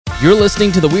You're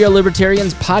listening to the We Are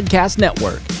Libertarians podcast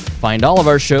network. Find all of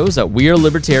our shows at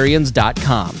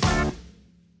wearelibertarians.com.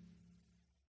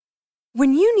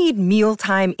 When you need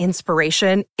mealtime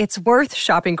inspiration, it's worth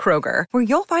shopping Kroger, where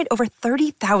you'll find over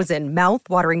 30,000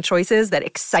 mouth-watering choices that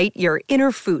excite your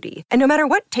inner foodie. And no matter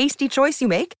what tasty choice you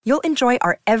make, you'll enjoy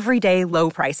our everyday low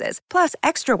prices, plus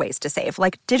extra ways to save,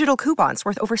 like digital coupons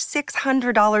worth over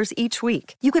 $600 each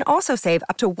week. You can also save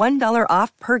up to $1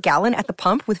 off per gallon at the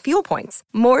pump with fuel points.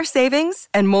 More savings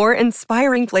and more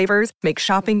inspiring flavors make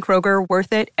shopping Kroger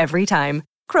worth it every time.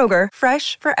 Kroger,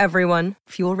 fresh for everyone.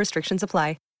 Fuel restrictions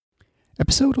apply.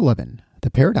 Episode 11,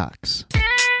 The Paradox.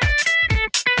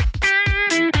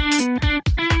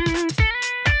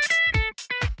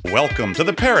 Welcome to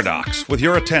The Paradox with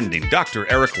your attending, Dr.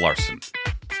 Eric Larson.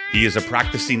 He is a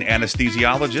practicing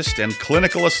anesthesiologist and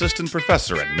clinical assistant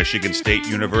professor at Michigan State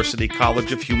University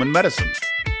College of Human Medicine.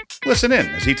 Listen in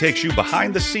as he takes you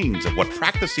behind the scenes of what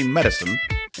practicing medicine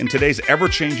in today's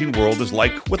ever-changing world is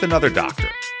like with another doctor.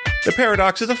 The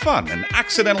Paradox is a fun and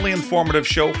accidentally informative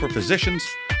show for physicians,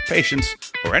 patients,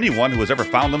 or anyone who has ever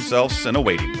found themselves in a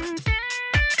waiting room.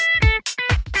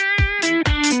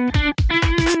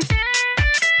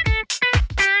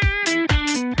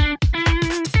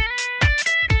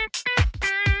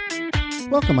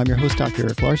 Welcome, I'm your host, Dr.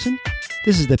 Eric Larson.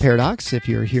 This is The Paradox. If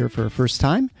you're here for a first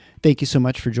time, thank you so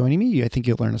much for joining me. I think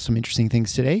you'll learn some interesting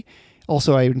things today.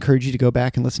 Also, I encourage you to go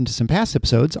back and listen to some past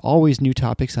episodes, always new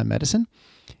topics on medicine.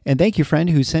 And thank you, friend,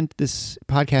 who sent this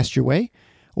podcast your way.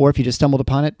 Or if you just stumbled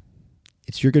upon it,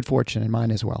 it's your good fortune and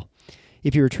mine as well.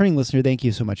 If you're a returning listener, thank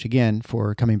you so much again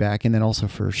for coming back and then also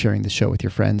for sharing the show with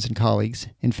your friends and colleagues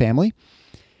and family.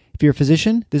 If you're a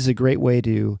physician, this is a great way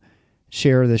to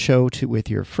share the show with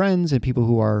your friends and people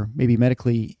who are maybe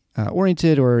medically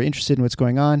oriented or interested in what's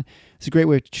going on. It's a great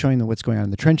way of showing them what's going on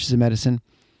in the trenches of medicine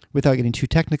without getting too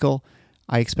technical.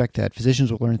 I expect that physicians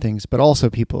will learn things, but also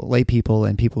lay people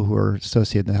and people who are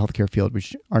associated in the healthcare field,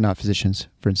 which are not physicians,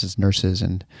 for instance, nurses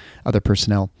and other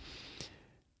personnel.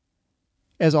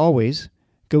 As always,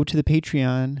 go to the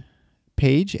Patreon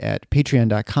page at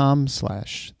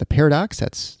patreon.com/theparadox.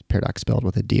 That's paradox spelled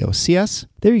with a D-O-C-S.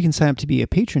 There you can sign up to be a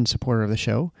patron supporter of the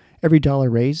show. Every dollar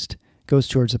raised goes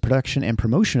towards the production and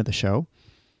promotion of the show.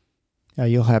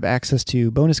 You'll have access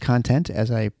to bonus content as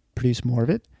I produce more of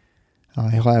it.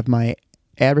 You'll have my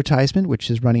advertisement, which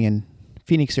is running in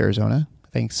Phoenix, Arizona,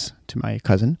 thanks to my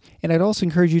cousin. And I'd also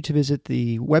encourage you to visit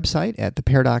the website at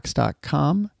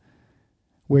theparadox.com,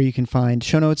 where you can find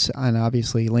show notes and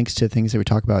obviously links to things that we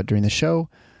talk about during the show.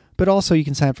 But also you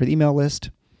can sign up for the email list.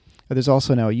 There's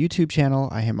also now a YouTube channel.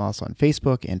 I am also on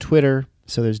Facebook and Twitter,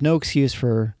 so there's no excuse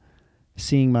for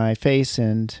seeing my face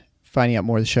and finding out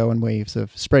more of the show and ways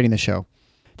of spreading the show.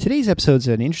 Today's episode is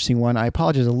an interesting one. I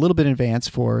apologize a little bit in advance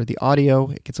for the audio.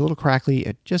 It gets a little crackly,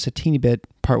 just a teeny bit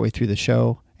partway through the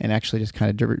show, and actually just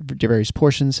kind of various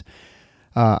portions.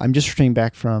 I'm just returning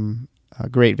back from a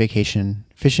great vacation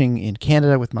fishing in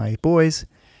Canada with my boys.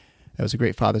 That was a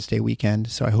great Father's Day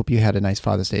weekend, so I hope you had a nice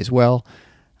Father's Day as well.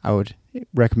 I would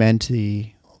recommend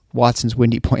the Watson's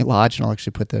Windy Point Lodge, and I'll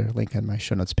actually put the link on my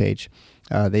show notes page.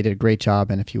 They did a great job,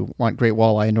 and if you want great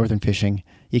walleye and northern fishing,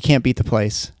 you can't beat the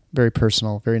place. Very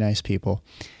personal, very nice people,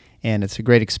 and it's a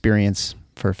great experience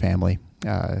for a family.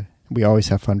 We always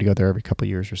have fun to go there every couple of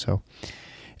years or so.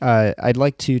 I'd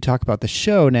like to talk about the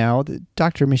show now.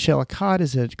 Dr. Michel Accad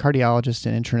is a cardiologist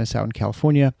and internist out in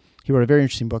California. He wrote a very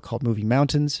interesting book called Moving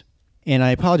Mountains, and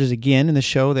I apologize again in the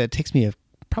show that it takes me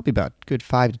probably about a good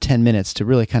 5 to 10 minutes to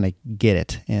really kind of get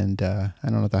it, and I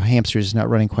don't know, the hamster is not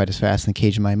running quite as fast in the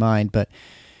cage of my mind, but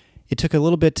it took a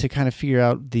little bit to kind of figure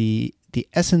out the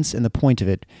essence and the point of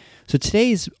it. So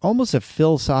today's almost a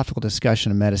philosophical discussion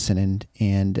of medicine,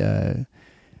 and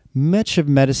much of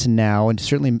medicine now, and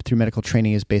certainly through medical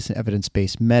training, is based on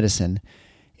evidence-based medicine,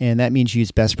 and that means you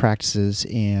use best practices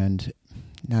and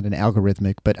not an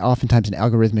algorithmic, but oftentimes an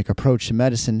algorithmic approach to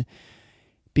medicine,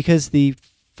 because the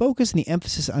focus and the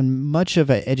emphasis on much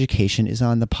of education is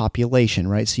on the population,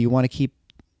 right? So you want to keep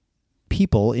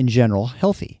people in general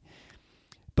healthy,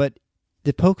 but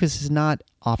the focus is not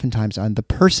oftentimes on the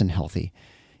person healthy.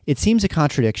 It seems a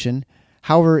contradiction.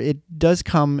 However, it does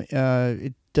come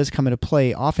into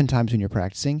play oftentimes when you're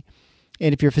practicing.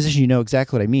 And if you're a physician, you know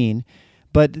exactly what I mean.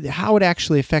 But how it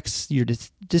actually affects your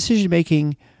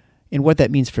decision-making and what that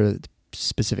means for the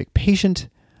specific patient,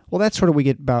 well, that's sort of what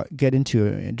we get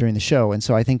into during the show. And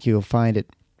so I think you'll find it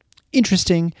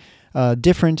interesting,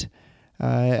 different.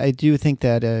 I do think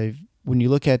that when you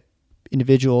look at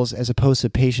individuals as opposed to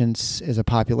patients as a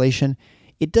population,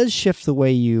 it does shift the way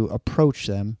you approach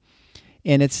them.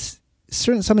 And it's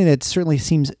something that certainly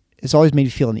has always made me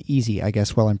feel uneasy, I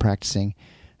guess, while I'm practicing.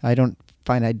 I don't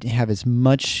find I have as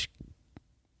much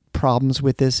problems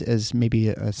with this as maybe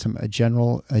a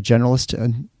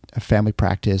generalist, a family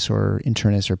practice or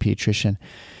internist or pediatrician,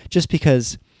 just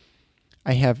because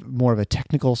I have more of a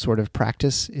technical sort of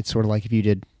practice. It's sort of like if you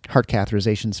did heart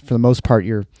catheterizations. For the most part,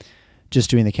 you're just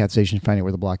doing the catheterization, finding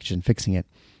where the blockage is and fixing it.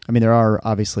 I mean, there are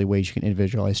obviously ways you can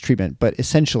individualize treatment, but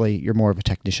essentially you're more of a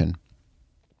technician.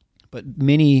 But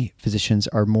many physicians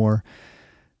are more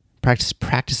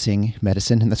practicing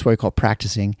medicine, and that's why we call it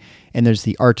practicing. And there's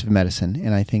the art of medicine.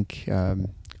 And I think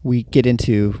we get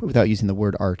into, without using the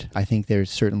word art, I think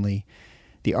there's certainly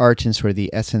the art and sort of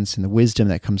the essence and the wisdom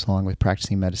that comes along with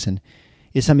practicing medicine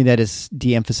is something that is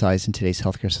de-emphasized in today's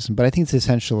healthcare system. But I think it's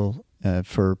essential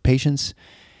for patients,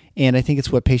 and I think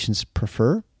it's what patients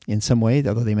prefer in some way,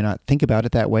 although they may not think about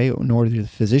it that way, nor do the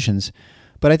physicians.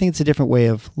 But I think it's a different way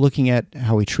of looking at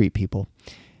how we treat people.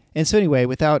 And so anyway,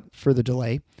 without further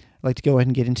delay, I'd like to go ahead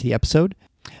and get into the episode.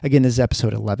 Again, this is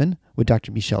episode 11 with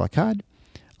Dr. Michel Accad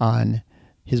on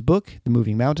his book, The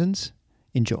Moving Mountains.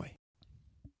 Enjoy.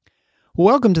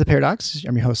 Welcome to The Paradox.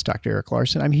 I'm your host, Dr. Eric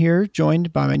Larson. I'm here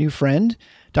joined by my new friend,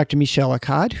 Dr. Michel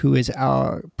Accad, who is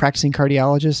a practicing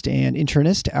cardiologist and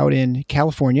internist out in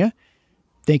California.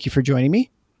 Thank you for joining me.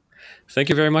 Thank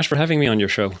you very much for having me on your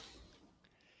show.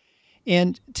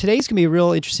 And today's going to be a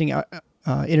real interesting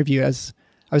interview. As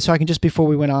I was talking just before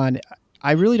we went on,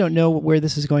 I really don't know where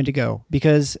this is going to go,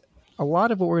 because a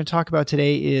lot of what we're going to talk about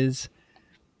today is,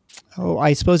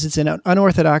 I suppose it's an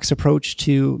unorthodox approach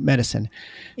to medicine.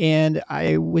 And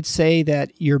I would say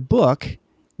that your book,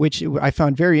 which I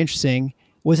found very interesting,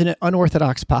 was an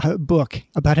unorthodox book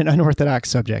about an unorthodox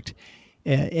subject.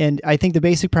 And I think the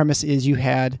basic premise is you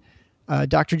had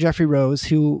Dr. Jeffrey Rose,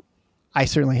 who I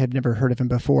certainly had never heard of him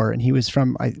before. And he was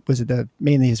from,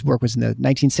 mainly his work was in the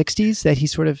 1960s that he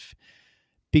sort of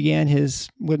began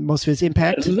most of his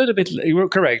impact? A little bit, you're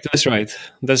correct. That's right.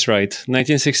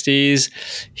 1960s.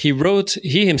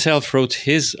 He himself wrote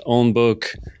his own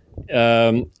book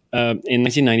in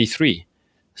 1993.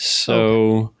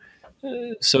 So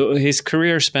his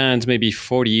career spanned maybe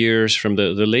 40 years from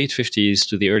the late 50s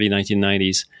to the early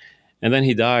 1990s. And then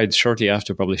he died shortly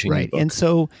after publishing the book.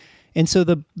 And so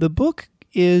the book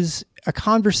is a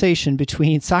conversation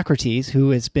between Socrates, who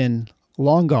has been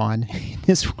long gone in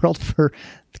this world for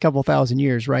a couple thousand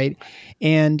years, right?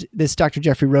 And this Dr.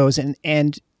 Jeffrey Rose, and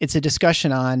it's a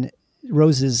discussion on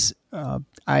Rose's,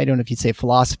 I don't know if you'd say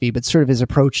philosophy, but sort of his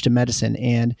approach to medicine.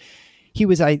 And he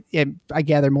was, I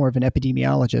gather, more of an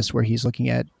epidemiologist, where he's looking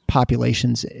at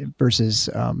populations versus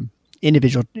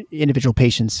individual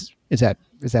patients. Is that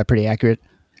pretty accurate?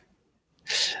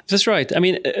 That's right. I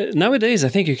mean, nowadays I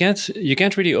think you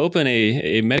can't really open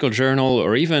a medical journal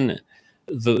or even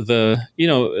the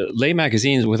lay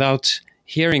magazines without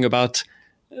hearing about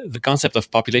the concept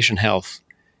of population health.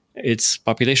 It's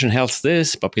population health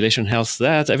this, population health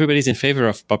that. Everybody's in favor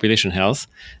of population health,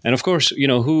 and of course,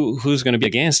 who's going to be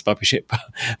against population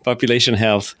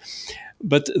health?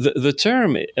 But the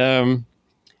term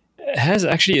has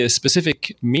actually a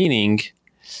specific meaning,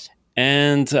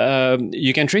 and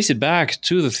you can trace it back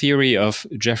to the theory of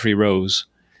Jeffrey Rose,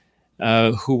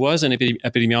 who was an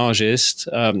epidemiologist.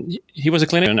 He was a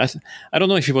clinician. I don't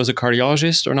know if he was a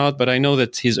cardiologist or not, but I know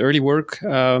that his early work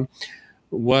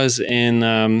was in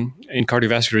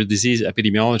cardiovascular disease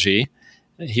epidemiology.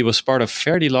 He was part of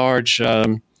fairly large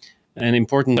and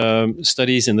important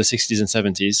studies in the 60s and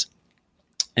 70s.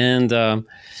 And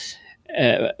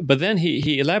but then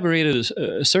he elaborated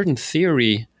a certain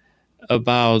theory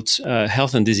about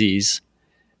health and disease,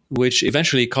 which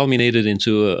eventually culminated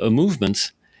into a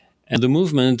movement. And the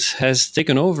movement has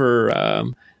taken over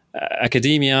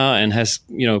academia and has,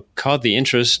 caught the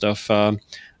interest of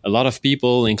a lot of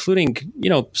people, including,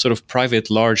 sort of private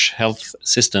large health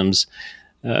systems.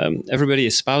 Everybody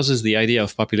espouses the idea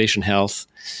of population health,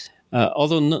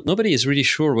 although nobody is really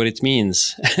sure what it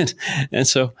means. And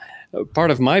so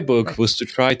part of my book was to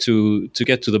try to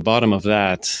get to the bottom of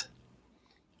that.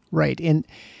 Right. And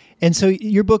so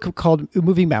your book called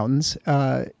Moving Mountains,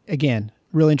 again,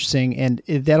 real interesting, and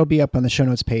that'll be up on the show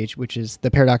notes page, which is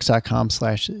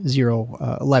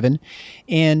theparadox.com/011.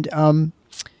 And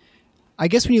I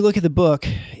guess when you look at the book,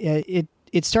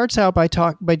 it starts out by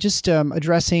just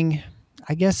addressing,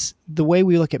 I guess, the way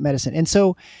we look at medicine. And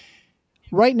so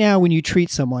right now, when you treat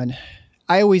someone,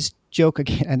 I always joke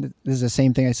again, and this is the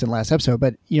same thing I said in the last episode,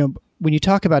 but when you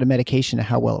talk about a medication and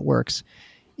how well it works,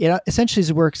 it essentially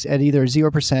works at either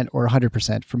 0% or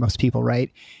 100% for most people,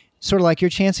 right? Sort of like your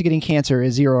chance of getting cancer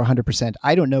is 0 or 100%.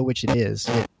 I don't know which it is.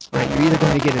 Right? You're either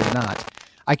going to get it or not.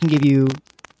 I can give you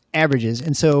averages.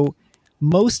 And so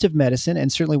most of medicine,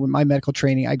 and certainly with my medical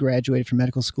training, I graduated from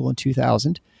medical school in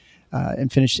 2000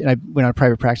 and I went on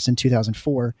private practice in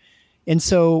 2004. And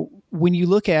so when you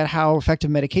look at how effective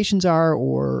medications are,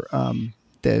 or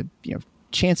the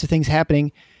chance of things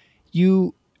happening,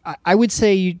 I would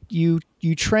say you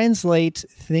translate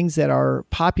things that are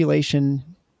population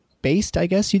based, I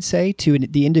guess you'd say, to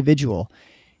the individual,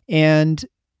 and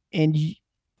I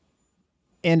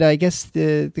guess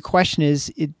the question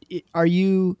is, are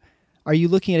you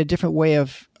looking at a different way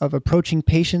of approaching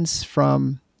patients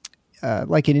from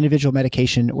like an individual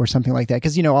medication or something like that?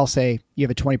 Because I'll say you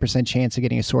have a 20% chance of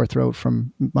getting a sore throat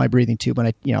from my breathing tube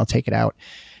when I'll take it out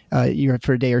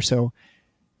for a day or so.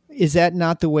 Is that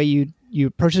not the way you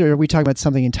approach it, or are we talking about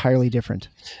something entirely different?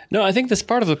 No, I think that's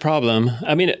part of the problem.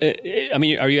 I mean,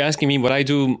 are you asking me what I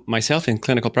do myself in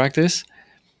clinical practice?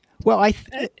 Well,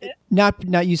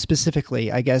 not you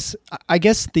specifically. I guess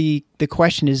the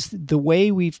question is the way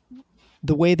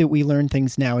that we learn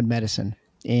things now in medicine,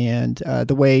 and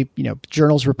the way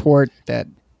journals report that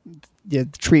the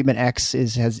treatment X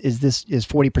is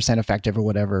 40% effective or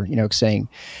whatever. Saying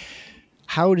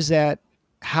how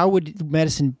would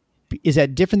medicine, is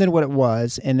that different than what it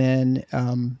was? And then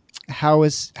how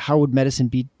would medicine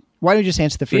be? Why don't you just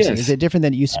answer the first thing? Is it different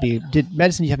than it used to be? Did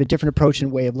medicine have a different approach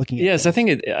and way of looking at it? Yes, I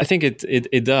think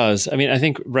it does. I mean, I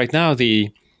think right now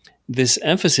this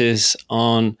emphasis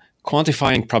on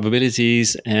quantifying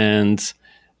probabilities and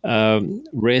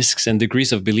risks and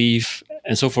degrees of belief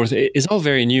and so forth is all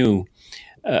very new.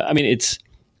 I mean, it's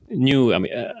new. I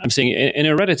mean, I'm saying in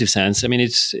a relative sense. I mean,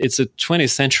 it's a 20th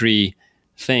century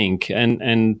thing,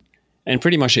 and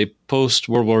pretty much a post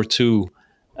World War II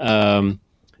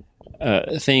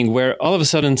thing, where all of a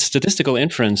sudden statistical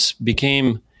inference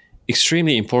became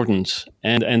extremely important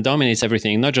and dominates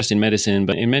everything, not just in medicine,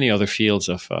 but in many other fields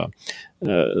of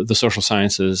the social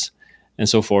sciences and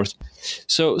so forth.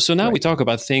 So now we talk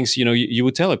about things, you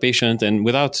would tell a patient, and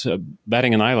without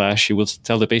batting an eyelash, you will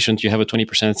tell the patient you have a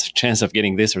 20% chance of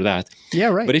getting this or that. Yeah,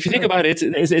 right. But if you think about it,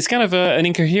 it's kind of an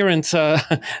incoherent,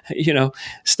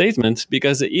 statement,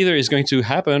 because either it's going to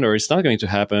happen or it's not going to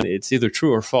happen. It's either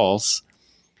true or false.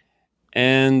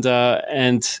 And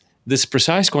this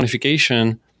precise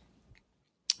quantification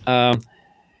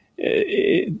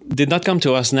it did not come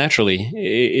to us naturally.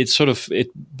 It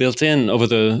built in over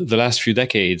the last few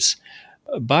decades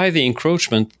by the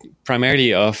encroachment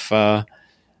primarily of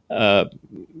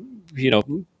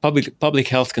public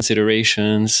health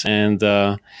considerations and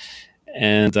the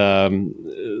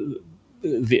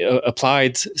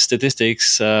applied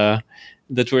statistics that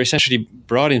were essentially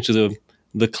brought into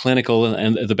the clinical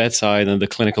and the bedside and the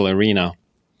clinical arena.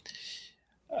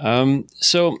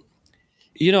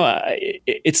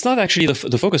 It's not actually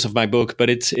the focus of my book, but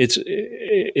it's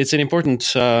an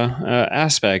important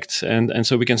aspect, and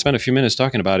so we can spend a few minutes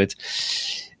talking about it.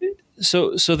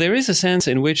 So there is a sense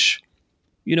in which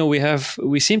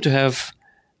we seem to have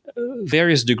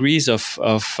various degrees of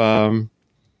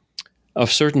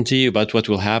certainty about what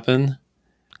will happen.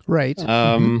 Right.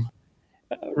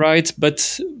 Right,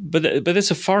 but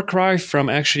it's a far cry from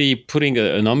actually putting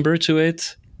a number to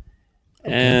it.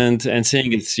 Okay. And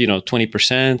saying it's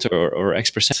 20% or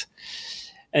X percent,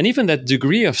 and even that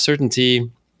degree of certainty,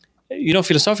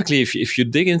 philosophically, if you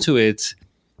dig into it,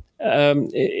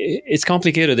 it's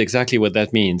complicated exactly what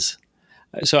that means.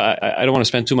 So I don't want to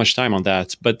spend too much time on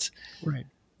that, but right.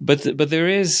 But there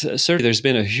is certainly there's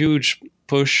been a huge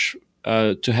push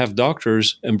to have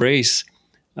doctors embrace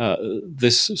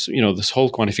this whole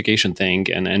quantification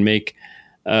thing and make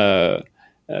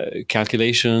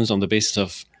calculations on the basis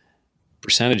of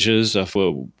percentages of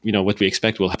what we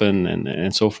expect will happen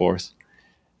and so forth.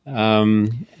 So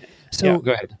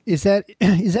go ahead. Is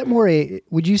that more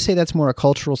would you say that's more a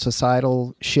cultural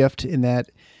societal shift, in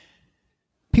that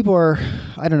people are,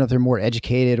 I don't know if they're more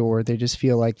educated, or they just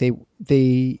feel like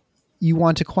you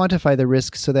want to quantify the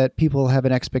risk so that people have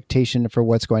an expectation for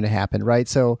what's going to happen, right?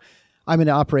 So I'm going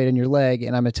to operate on your leg,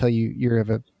 and I'm going to tell you you have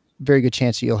a very good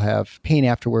chance that you'll have pain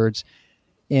afterwards.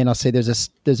 And I'll say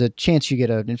there's a chance you get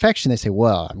an infection. They say,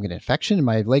 well, I'm getting an infection in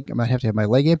my leg. I might have to have my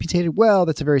leg amputated. Well,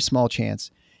 that's a very small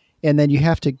chance. And then you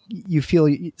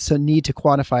feel some need to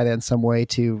quantify that in some way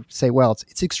to say, well,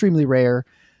 it's extremely rare,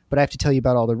 but I have to tell you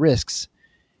about all the risks.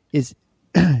 Is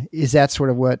that sort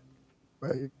of what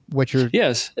you're?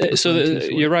 Yes. So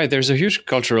you're right. There's a huge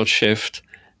cultural shift,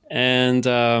 and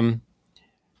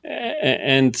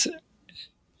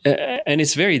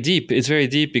it's very deep. It's very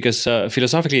deep because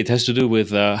philosophically it has to do with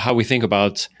how we think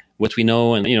about what we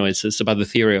know, and it's about the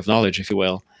theory of knowledge, if you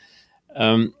will.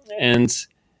 And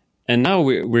now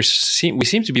we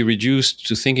seem to be reduced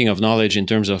to thinking of knowledge in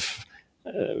terms of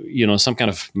some kind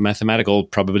of mathematical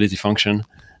probability function.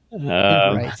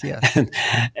 Right. Yes.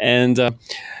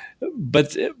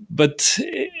 But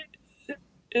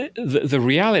the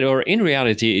reality, or in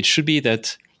reality, it should be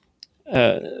that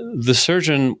the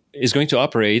surgeon is going to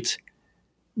operate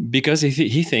because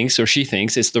he thinks or she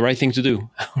thinks it's the right thing to do,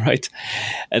 right?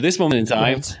 At this moment in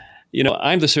time, Right.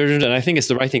 I'm the surgeon and I think it's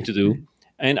the right thing to do.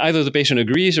 And either the patient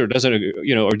agrees or doesn't,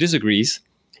 or disagrees.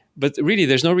 But really,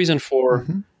 there's no reason for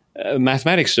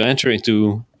mathematics to enter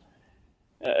into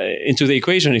the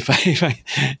equation,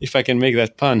 if I can make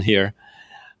that pun here.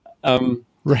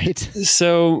 Right.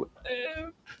 So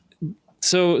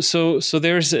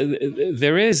there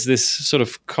is this sort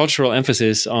of cultural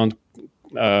emphasis on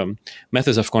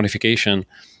methods of quantification,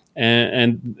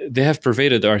 and they have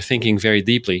pervaded our thinking very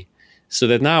deeply. So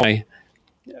that now,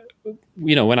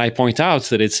 when I point out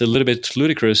that it's a little bit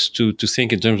ludicrous to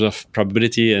think in terms of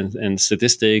probability and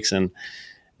statistics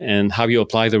and how you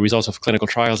apply the results of clinical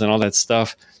trials and all that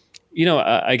stuff,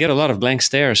 I get a lot of blank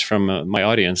stares from my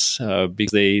audience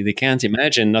because they can't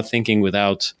imagine not thinking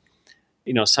without,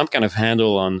 some kind of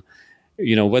handle on,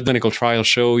 what clinical trials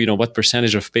show, what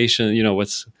percentage of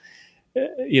patients,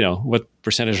 what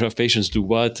percentage of patients do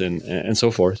what and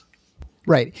so forth.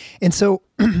 Right. And so,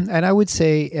 and I would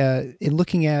say in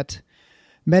looking at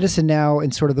medicine now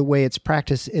and sort of the way it's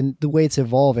practiced and the way it's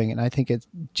evolving, and I think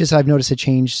I've noticed a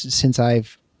change since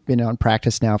I've been on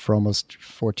practice now for almost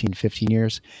 14, 15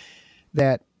 years,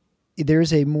 that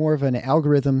there's a more of an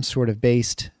algorithm sort of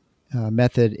based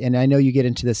method. And I know you get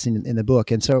into this in the book.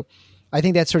 And so I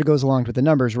think that sort of goes along with the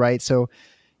numbers, right? So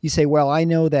you say, well, I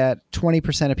know that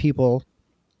 20% of people,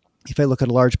 if I look at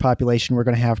a large population, we're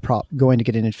going to have going to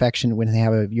get an infection when they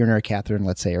have a urinary catheter, and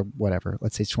let's say, or whatever,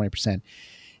 let's say it's 20%.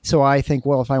 So I think,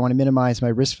 well, if I want to minimize my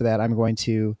risk for that, I'm going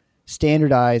to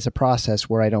standardize a process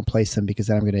where I don't place them because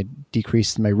then I'm going to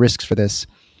decrease my risks for this.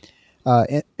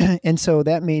 And so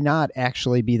that may not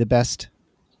actually be the best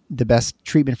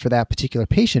treatment for that particular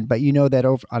patient, but that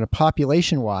over on a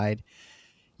population wide,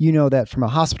 that from a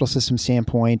hospital system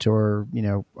standpoint or,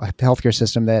 a healthcare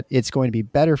system, that it's going to be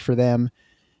better for them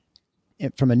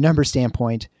from a number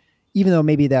standpoint, even though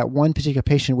maybe that one particular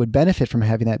patient would benefit from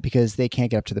having that because they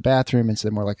can't get up to the bathroom and so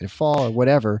they're more likely to fall or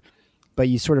whatever. But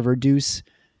you sort of reduce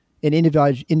an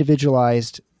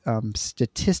individualized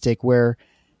statistic where,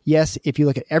 yes, if you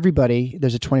look at everybody,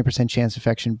 there's a 20% chance of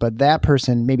infection, but that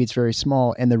person, maybe it's very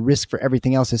small and the risk for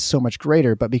everything else is so much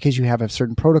greater. But because you have a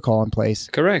certain protocol in place.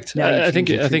 Correct. I think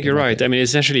you're right. I mean,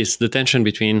 essentially it's the tension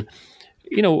between,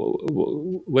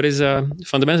 what is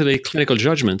fundamentally clinical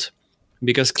judgment,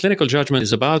 because clinical judgment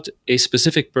is about a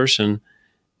specific person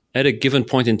at a given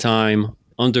point in time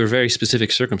under very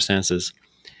specific circumstances.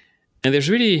 And there's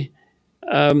really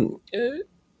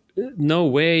no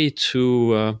way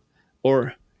to,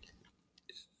 or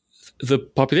the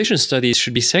population studies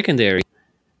should be secondary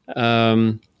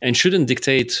and shouldn't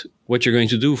dictate what you're going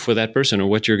to do for that person or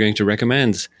what you're going to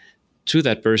recommend to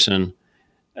that person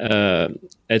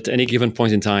at any given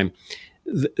point in time.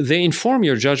 They inform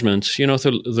your judgment.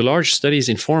 The large studies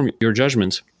inform your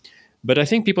judgment. But I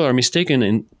think people are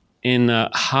mistaken in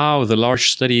how the large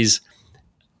studies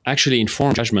actually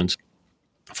inform judgment.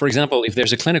 For example, if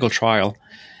there's a clinical trial,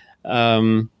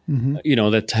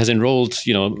 that has enrolled,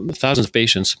 thousands of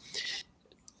patients,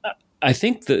 I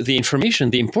think the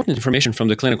important information from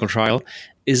the clinical trial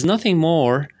is nothing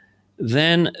more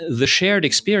than the shared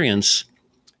experience.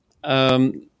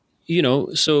 So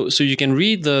you can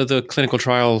read the clinical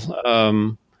trial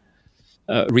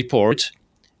report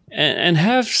and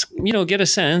have, get a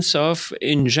sense of,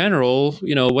 in general,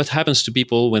 what happens to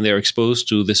people when they're exposed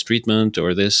to this treatment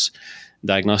or this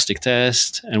diagnostic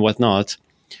test and whatnot.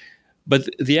 But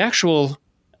the actual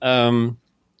outcome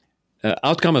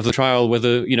of the trial,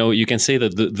 whether, you can say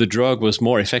that the drug was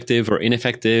more effective or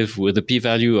ineffective with a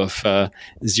p-value of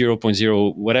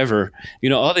 0.0 whatever,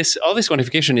 all this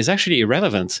quantification is actually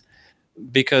irrelevant,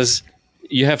 because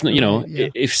you have,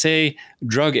 if say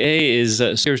drug A is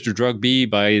superior to drug B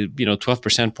by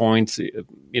 12% points,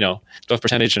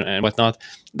 12% and whatnot,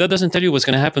 that doesn't tell you what's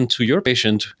going to happen to your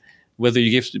patient, whether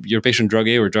you give your patient drug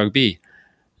A or drug B.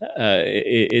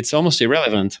 It's almost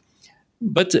irrelevant.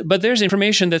 But there's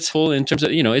information that's full in terms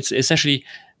of, it's essentially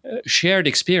shared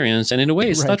experience. And in a way,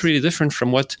 it's not really different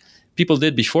from what people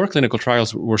did before clinical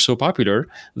trials were so popular.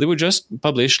 They would just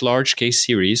publish large case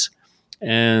series,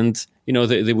 and,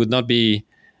 they would not be,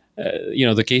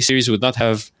 the case series would not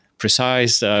have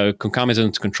precise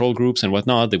concomitant control groups and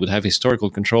whatnot. They would have historical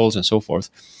controls and so forth.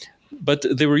 But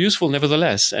they were useful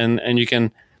nevertheless. And you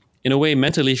can, in a way,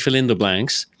 mentally fill in the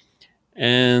blanks.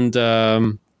 And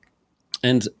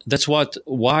And that's what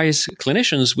wise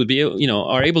clinicians would be,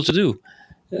 are able to do.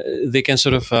 They can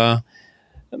sort of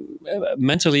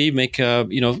mentally make,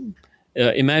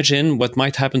 imagine what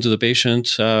might happen to the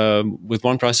patient with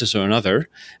one process or another,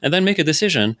 and then make a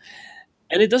decision.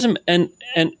 And it doesn't, and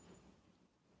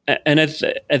at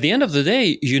the end of the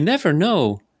day, you never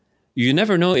know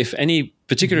if any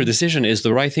particular decision is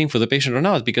the right thing for the patient or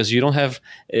not, because you don't have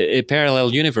a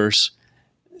parallel universe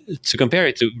to compare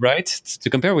it to, right? To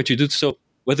compare what you do. So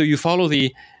whether you follow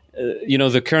the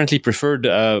currently preferred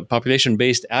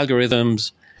population-based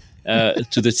algorithms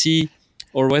to the T,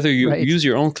 or whether you use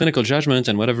your own clinical judgment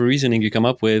and whatever reasoning you come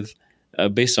up with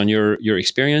based on your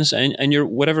experience and your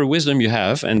whatever wisdom you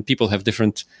have, and people have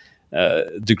different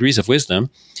degrees of wisdom.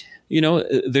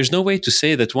 There's no way to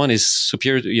say that one is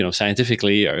superior,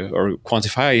 scientifically, or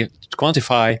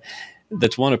quantify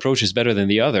that one approach is better than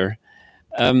the other.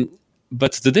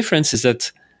 But the difference is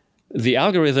that the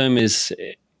algorithm is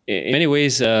in many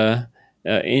ways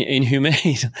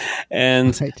inhumane,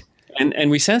 and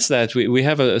we sense that we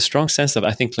have a strong sense of,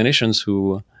 I think, clinicians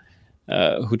who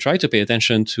try to pay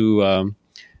attention to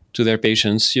their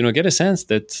patients, get a sense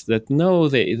that no,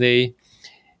 they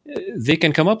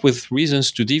can come up with reasons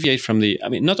to deviate from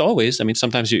not always.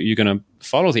 Sometimes you're going to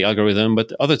follow the algorithm,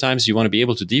 but other times you want to be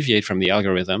able to deviate from the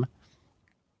algorithm.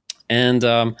 And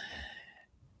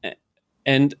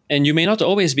you may not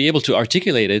always be able to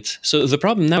articulate it. So the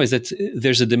problem now is that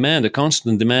there's a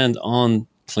constant demand on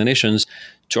clinicians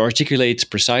to articulate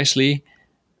precisely,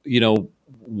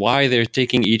 why they're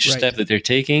taking each step that they're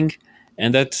taking.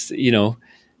 And that,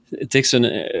 it takes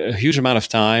a huge amount of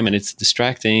time, and it's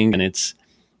distracting,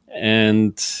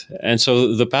 and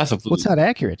so the path of... Well, it's not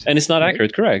accurate. And it's not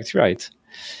accurate, correct, right.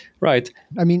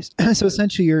 So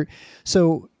essentially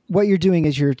what you're doing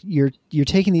is you're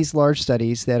taking these large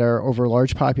studies that are over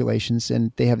large populations,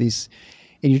 and they have these,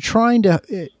 and you're trying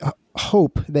to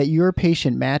hope that your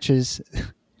patient matches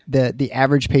the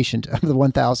average patient of the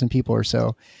 1,000 people or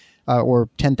so, or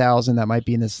 10,000 that might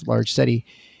be in this large study,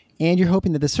 and you're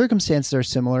hoping that the circumstances are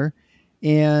similar,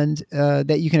 and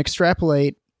that you can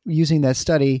extrapolate using that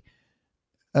study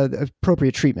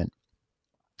appropriate treatment.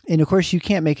 And of course, you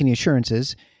can't make any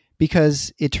assurances,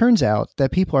 because it turns out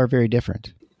that people are very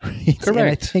different. Right? Correct. And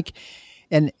I think,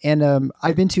 and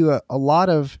I've been to a lot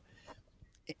of,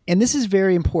 and this is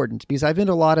very important, because I've been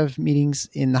to a lot of meetings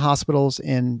in the hospitals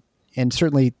and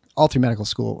certainly all through medical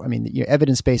school.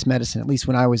 Evidence-based medicine, at least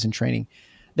when I was in training,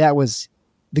 that was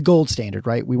the gold standard,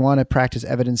 right? We want to practice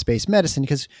evidence-based medicine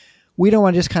because we don't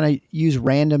want to just kind of use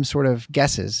random sort of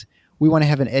guesses. We want to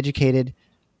have an educated,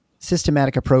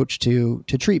 systematic approach to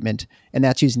treatment, and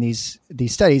that's using these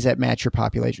studies that match your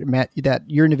population, that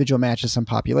your individual matches some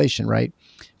population, right,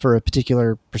 for a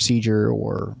particular procedure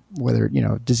or whether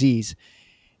disease.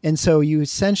 And so you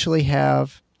essentially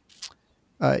have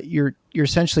you're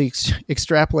essentially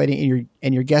extrapolating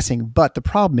and you're guessing. But the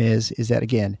problem is that,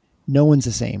 again, no one's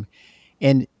the same,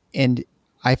 and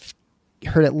I've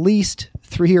heard at least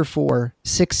 3 or 4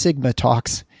 Six Sigma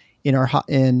talks in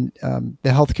the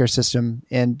healthcare system,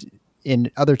 and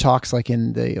in other talks like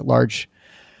in the large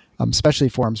specialty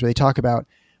forums, where they talk about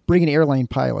bringing airline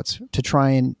pilots to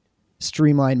try and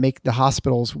streamline, make the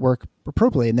hospitals work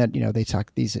appropriately. And that, they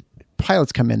talk, these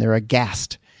pilots come in, they're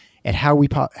aghast at how we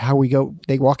go.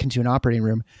 They walk into an operating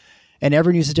room, and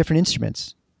everyone uses different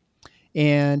instruments,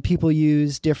 and people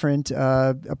use different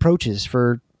approaches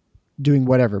for doing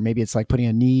whatever. Maybe it's like putting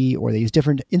a knee, or they use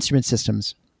different instrument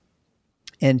systems.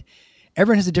 And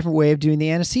everyone has a different way of doing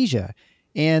the anesthesia,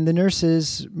 and the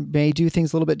nurses may do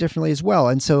things a little bit differently as well.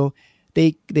 And so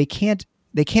they can't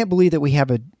believe that we have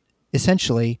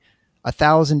essentially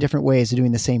 1,000 different ways of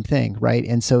doing the same thing, right?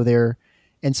 And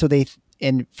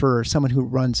for someone who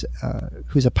runs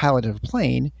who's a pilot of a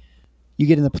plane, you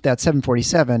get in that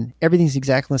 747, everything's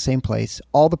exactly in the same place.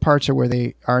 All the parts are where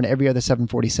they are in every other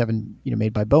 747,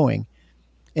 made by Boeing.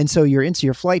 And so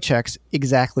your flight checks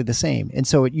exactly the same. And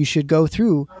so you should go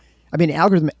through,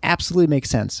 algorithm absolutely makes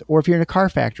sense. Or if you're in a car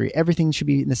factory, everything should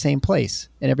be in the same place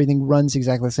and everything runs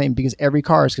exactly the same, because every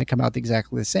car is going to come out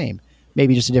exactly the same,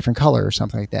 maybe just a different color or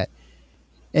something like that.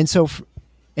 And so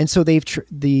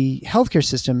the healthcare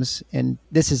systems, and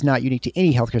this is not unique to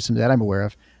any healthcare system that I'm aware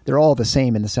of, they're all the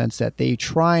same in the sense that they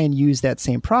try and use that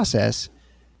same process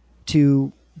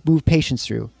to move patients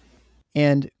through.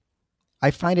 And I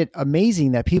find it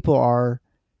amazing that people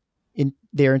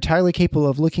they're entirely capable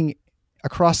of looking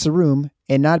across the room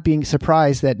and not being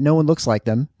surprised that no one looks like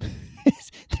them.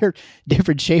 They're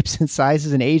different shapes and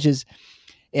sizes and ages,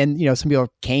 and some people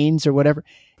have canes or whatever,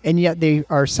 and yet they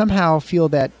are somehow feel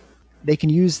that they can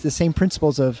use the same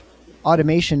principles of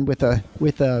automation with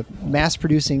a mass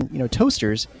producing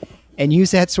toasters, and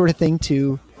use that sort of thing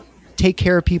to take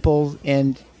care of people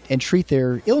and treat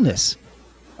their illness.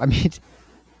 I mean,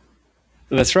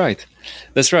 that's right.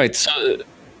 So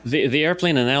the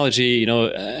airplane analogy,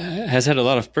 has had a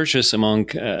lot of purchase among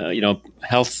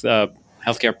healthcare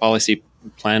policy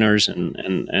planners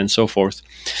and so forth.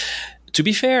 To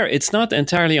be fair, it's not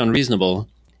entirely unreasonable,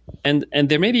 and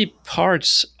there may be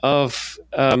parts of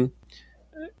the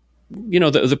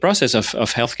process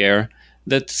of healthcare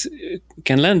that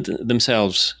can lend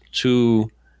themselves to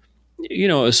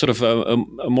a sort of a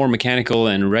more mechanical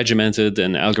and regimented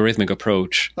and algorithmic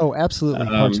approach. Oh, absolutely,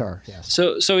 parts are. Yes.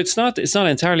 So it's not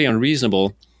entirely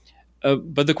unreasonable,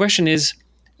 but the question is,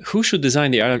 who should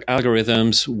design the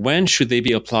algorithms? When should they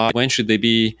be applied? Should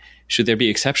there be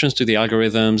exceptions to the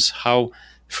algorithms? How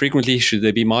frequently should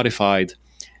they be modified?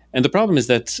 And the problem is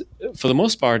that, for the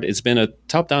most part, it's been a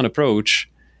top-down approach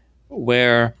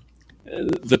where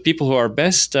the people who are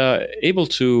best able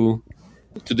to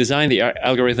design the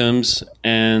algorithms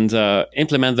and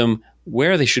implement them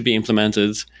where they should be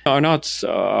implemented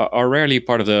are rarely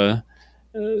part of the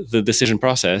decision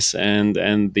process, and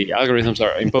the algorithms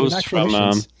are imposed from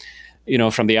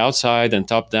the outside and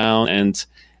top down, and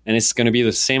it's going to be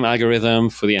the same algorithm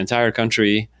for the entire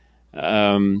country,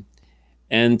 and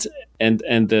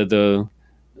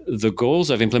the goals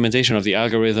of implementation of the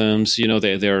algorithms,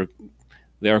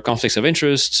 there are conflicts of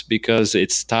interests because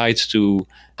it's tied to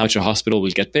how much a hospital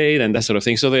will get paid and that sort of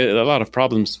thing. So there are a lot of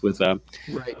problems with that.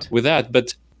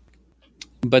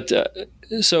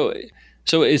 So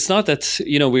it's not that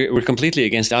we're completely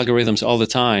against algorithms all the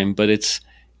time, but it's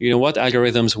what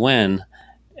algorithms when,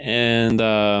 and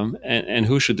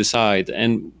who should decide.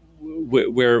 And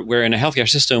we're in a healthcare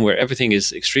system where everything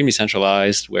is extremely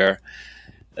centralized, where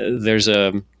there's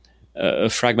a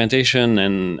fragmentation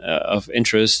and of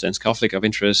interest and conflict of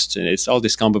interest, and it's all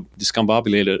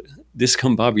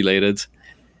discombobulated,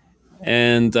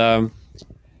 and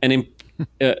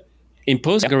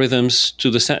impose algorithms to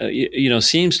the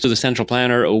seems to the central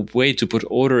planner a way to put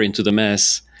order into the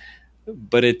mess,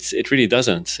 but it really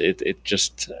doesn't. It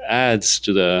just adds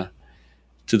to the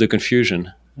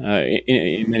confusion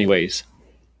in many ways.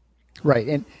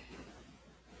 Right,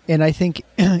 and I think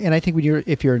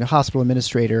if you're a hospital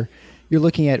administrator, you're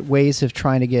looking at ways of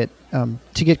trying to get a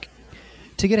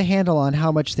handle on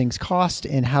how much things cost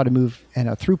and how to move and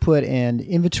throughput and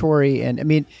inventory. And I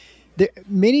mean,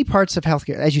 many parts of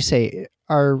healthcare, as you say,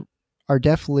 are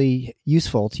definitely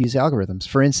useful to use algorithms.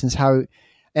 For instance, and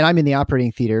I'm in the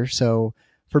operating theater, so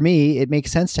for me, it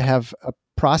makes sense to have a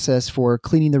process for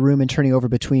cleaning the room and turning over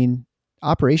between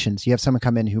operations. You have someone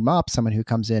come in who mops, someone who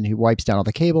comes in who wipes down all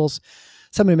the cables,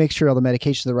 someone who makes sure all the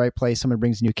medication's in the right place, someone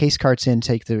brings new case carts in,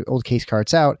 take the old case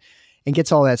carts out, and gets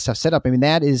all that stuff set up. I mean,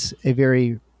 that is it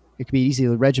can be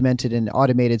easily regimented and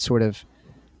automated sort of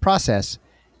process.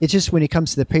 It's just when it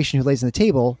comes to the patient who lays on the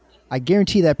table, I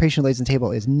guarantee that patient who lays on the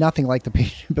table is nothing like the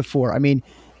patient before. I mean,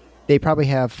 they probably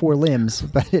have 4 limbs,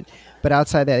 but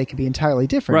outside that, it could be entirely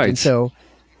different. Right. And so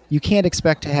you can't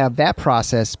expect to have that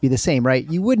process be the same, right?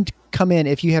 You wouldn't come in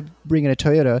if you bring in a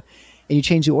Toyota and you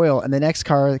change the oil, and the next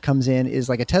car that comes in is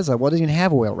like a Tesla. Well, it doesn't even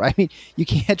have oil, right? I mean, you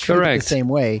can't treat it the same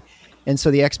way. And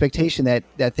so the expectation that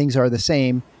things are the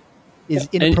same is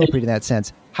inappropriate in that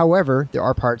sense. However, there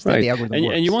are parts that the algorithm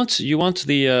works. And you want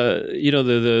the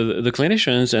the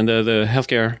clinicians and the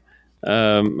healthcare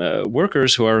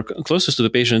workers who are closest to the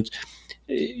patient.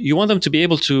 You want them to be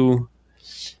able to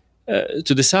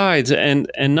decide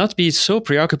and not be so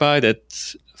preoccupied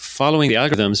at following the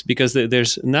algorithms, because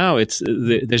there's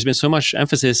been so much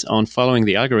emphasis on following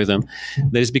the algorithm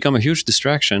that it's become a huge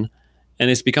distraction, and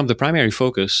it's become the primary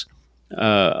focus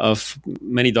of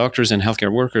many doctors and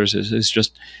healthcare workers is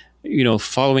just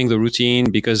following the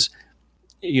routine because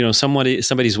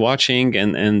somebody's watching,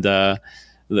 and the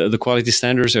quality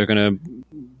standards are going to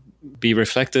be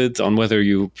reflected on whether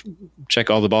you check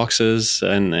all the boxes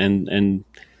and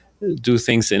do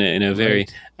things in a very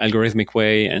algorithmic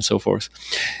way and so forth.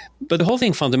 But the whole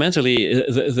thing fundamentally,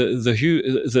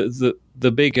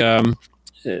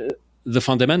 the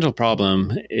fundamental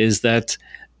problem is that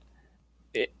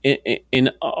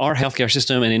in our healthcare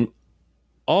system and in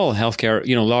all healthcare,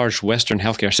 large Western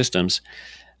healthcare systems,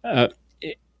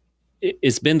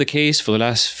 it's been the case for the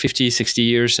last 50, 60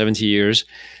 years, 70 years,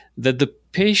 that the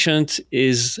patient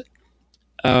is,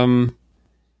 to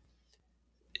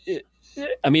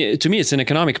me, it's an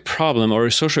economic problem or a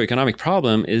socioeconomic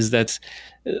problem, is that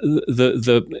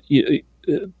the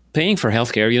paying for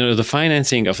healthcare, the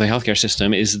financing of the healthcare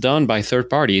system is done by third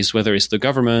parties, whether it's the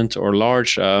government or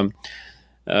large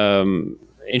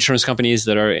insurance companies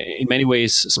that are in many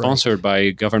ways sponsored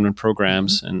by government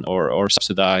programs and or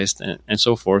subsidized and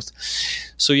so forth.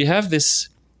 So you have this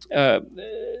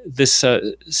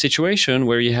situation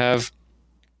where you have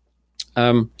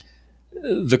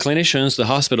the clinicians, the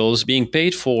hospitals being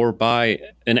paid for by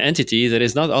an entity that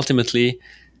is not ultimately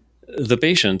the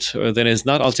patient, or that is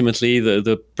not ultimately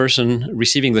the person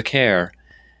receiving the care.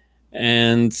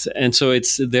 And so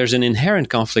there's an inherent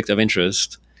conflict of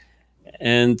interest.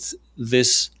 And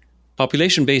this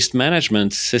population-based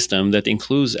management system that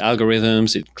includes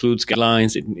algorithms, it includes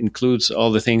guidelines, it includes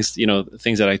all the things,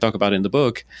 things that I talk about in the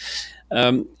book,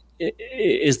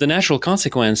 is the natural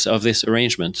consequence of this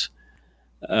arrangement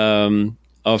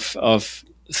of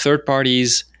third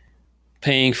parties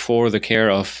paying for the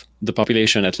care of the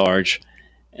population at large,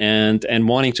 and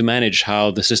wanting to manage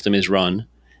how the system is run,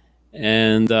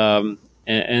 and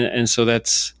so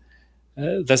that's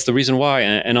the reason why.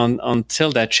 And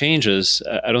until that changes,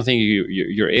 I don't think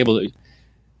you're able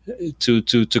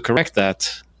to correct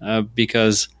that,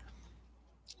 because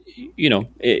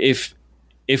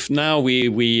if now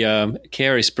we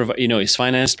care is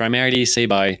financed primarily, say,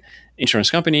 by insurance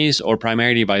companies or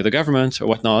primarily by the government or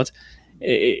whatnot,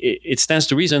 it stands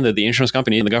to reason that the insurance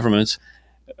company and the government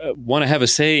want to have a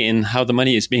say in how the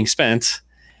money is being spent.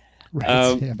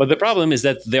 Right, But the problem is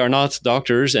that they are not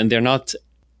doctors, and they're not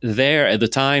there at the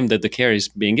time that the care is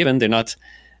being given.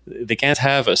 They can't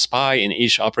have a spy in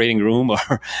each operating room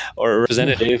or a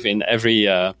representative in every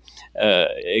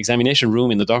examination room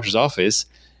in the doctor's office.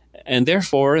 And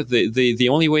therefore, the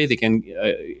only way they can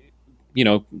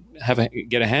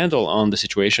get a handle on the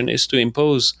situation is to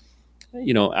impose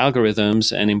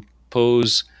algorithms and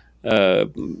impose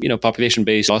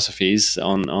population-based philosophies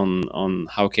on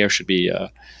how care should be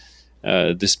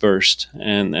dispersed,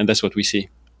 and that's what we see.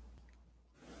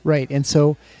 Right. And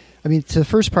so, I mean, to the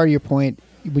first part of your point,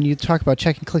 when you talk about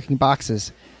checking, clicking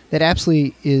boxes, that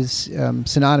absolutely is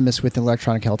synonymous with an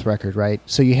electronic health record, right?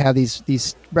 So you have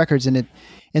these records in it.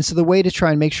 And so the way to try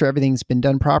and make sure everything's been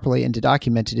done properly and to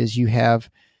document it is you have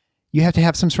to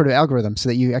have some sort of algorithm so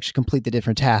that you actually complete the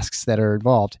different tasks that are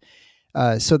involved.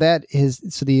 So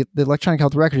the electronic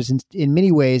health record is in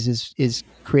many ways is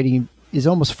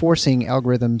almost forcing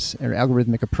algorithms or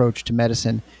algorithmic approach to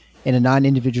medicine in a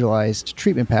non-individualized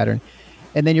treatment pattern.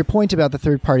 And then your point about the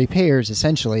third-party payers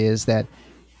essentially is that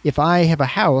if I have a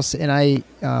house and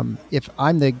if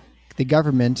I'm the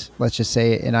government, let's just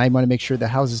say, and I want to make sure the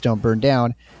houses don't burn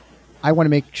down, I want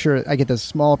to make sure I get the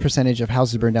small percentage of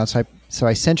houses burned down. So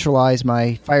I centralize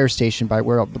my fire station by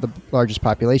where the largest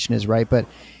population is, right? But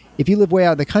if you live way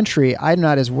out in the country, I'm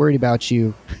not as worried about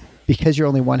you because you're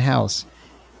only one house.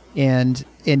 And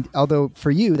although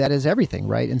for you, that is everything,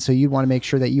 right? And so you want to make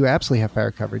sure that you absolutely have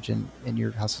fire coverage and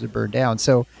your houses are burned down.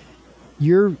 So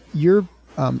your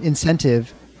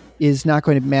incentive is not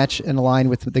going to match and align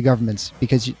with the government's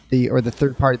because the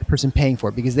third party, the person paying for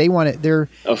it, because they want it. They're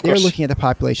looking at the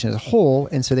population as a whole,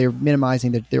 and so they're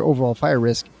minimizing their overall fire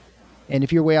risk. And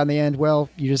if you're way on the end, well,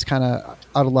 you're just kind of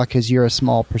out of luck because you're a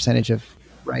small percentage of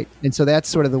right. And so that's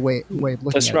sort of the way of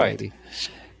looking that's at right. it.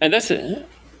 Maybe.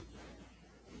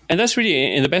 And that's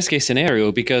really in the best case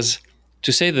scenario, because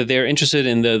to say that they're interested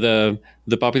in the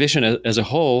population as a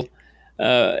whole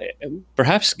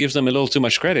perhaps gives them a little too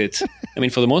much credit. I mean,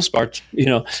 for the most part,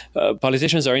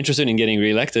 politicians are interested in getting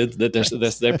reelected.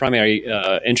 That's their primary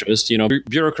interest.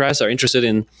 Bureaucrats are interested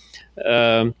in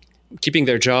keeping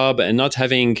their job and not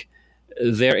having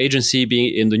their agency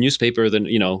being in the newspaper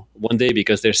one day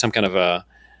because there's some kind of a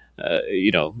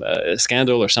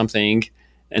scandal or something.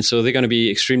 And so they're going to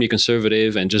be extremely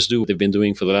conservative and just do what they've been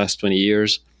doing for the last 20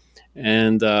 years.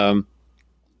 And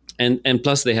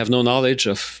plus they have no knowledge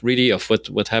of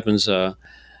what happens on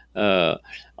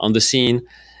the scene.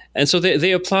 And so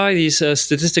they apply these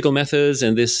statistical methods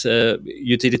and this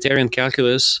utilitarian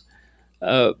calculus,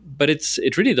 but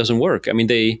it really doesn't work. I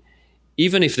mean,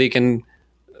 even if they can,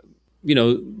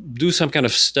 do some kind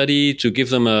of study to give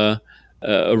them a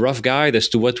rough guide as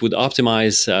to what would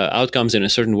optimize outcomes in a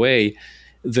certain way,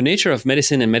 the nature of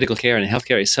medicine and medical care and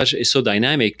healthcare is so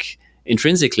dynamic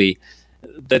intrinsically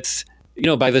that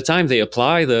by the time they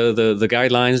apply the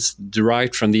guidelines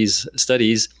derived from these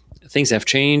studies, things have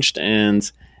changed,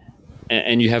 and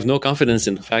you have no confidence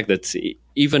in the fact that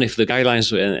even if the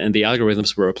guidelines and the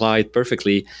algorithms were applied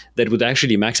perfectly, that would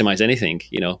actually maximize anything,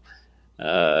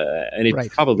 and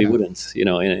it probably wouldn't.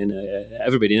 And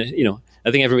everybody, I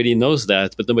think everybody knows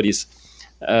that, but nobody's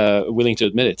willing to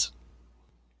admit it.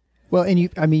 Well, and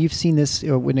you've seen this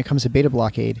when it comes to beta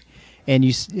blockade,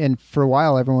 and for a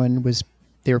while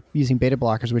they were using beta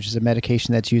blockers, which is a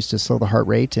medication that's used to slow the heart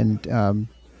rate and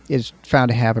is found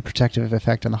to have a protective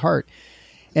effect on the heart.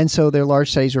 And so their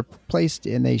large studies were placed,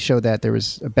 and they showed that there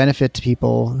was a benefit to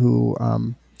people who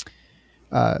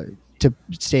to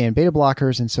stay in beta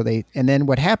blockers. And then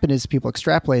what happened is people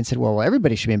extrapolated and said, well,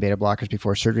 everybody should be in beta blockers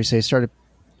before surgery. So they started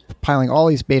piling all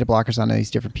these beta blockers on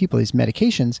these different people, these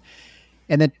medications.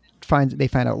 And then they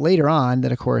find out later on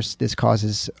that, of course, this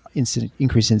causes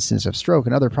increased incidence of stroke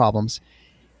and other problems.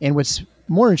 And what's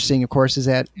more interesting, of course, is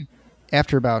that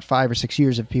after about 5 or 6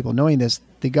 years of people knowing this,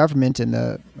 the government and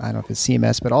I don't know if it's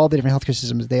CMS, but all the different healthcare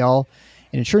systems, and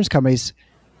insurance companies,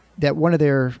 that one of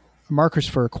their markers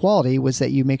for quality was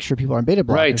that you make sure people are on beta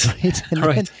blockers. Right. And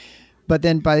right. But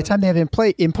then by the time they have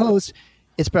imposed,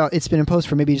 it's been imposed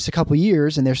for maybe just a couple of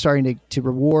years, and they're starting to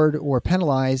reward or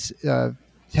penalize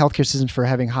healthcare systems for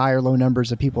having high or low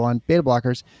numbers of people on beta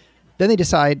blockers. Then they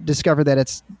discover that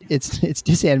it's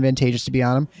disadvantageous to be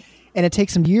on them, and it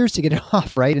takes them years to get it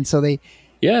off, right? And so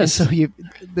Yes. And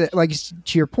so like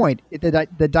to your point,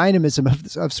 the dynamism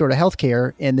of sort of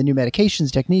healthcare and the new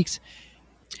medications techniques.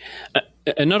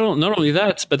 And not only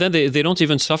that, but then they don't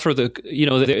even suffer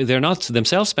they're not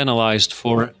themselves penalized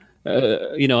for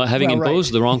having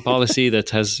imposed the wrong policy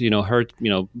that has hurt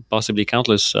possibly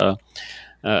countless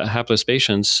hapless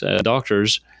patients,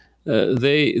 doctors.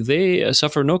 They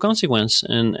suffer no consequence,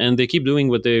 and they keep doing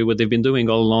what they've been doing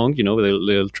all along.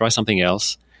 They'll try something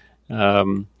else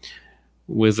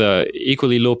with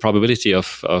equally low probability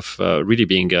of really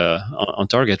being on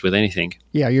target with anything.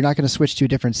 Yeah, you're not going to switch to a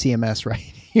different CMS,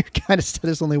 right? You're kind of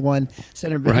there's only one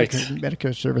Center of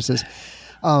Medicare Services,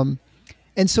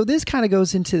 and so this kind of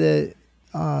goes into the.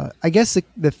 I guess so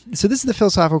this is the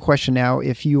philosophical question now.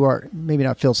 If you are, maybe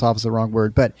not philosophical is the wrong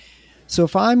word, but so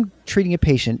if I'm treating a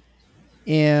patient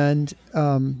and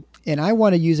I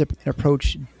want to use an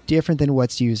approach different than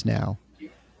what's used now,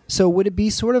 so would it be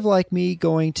sort of like me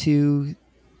going to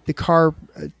the car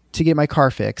to get my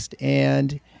car fixed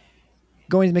and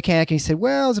going to the mechanic, and he said,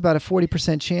 well, it's about a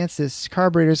 40% chance this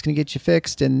carburetor is going to get you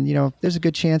fixed. And, there's a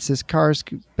good chance this car's,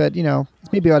 but, it's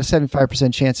maybe about a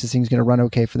 75% chance this thing's going to run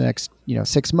okay for the next,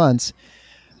 6 months,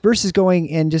 versus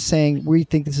going and just saying, we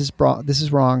think this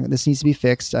is wrong. This needs to be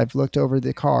fixed. I've looked over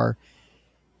the car,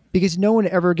 because no one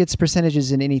ever gets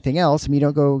percentages in anything else. I mean,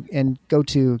 you don't go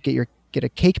to get a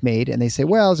cake made, and they say,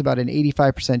 well, it's about an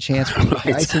 85% chance we get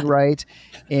the icing right,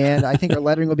 and I think our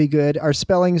lettering will be good. Our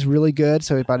spelling's really good,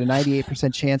 so about a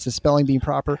 98% chance of spelling being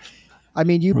proper. I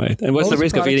mean, and what's the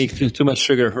risk of eating too much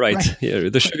sugar? Right. Yeah,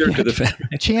 the sugar to the fat.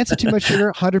 Chance of too much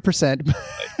sugar, 100%.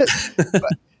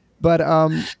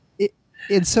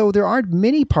 And so there aren't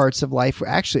many parts of life where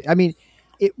actually, I mean,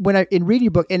 in reading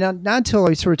your book, and not until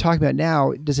I sort of talking about it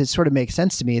now, does it sort of make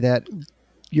sense to me that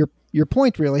your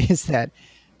point really is that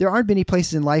there aren't many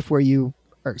places in life where you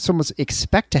almost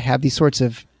expect to have these sorts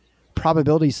of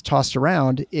probabilities tossed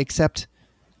around, except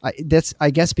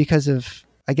because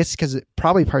it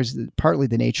probably partly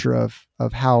the nature of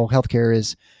how healthcare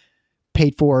is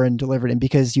paid for and delivered, and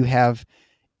because you have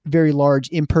very large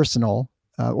impersonal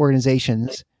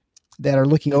organizations that are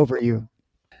looking over you.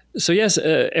 So yes,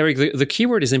 Eric, the key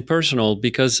word is impersonal,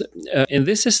 because in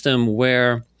this system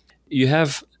where you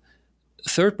have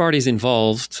third parties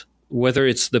involved, whether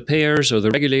it's the payers or the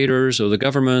regulators or the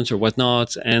government or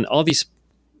whatnot, and all these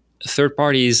third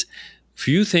parties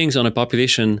view things on a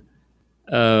population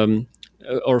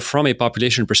or from a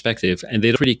population perspective, and they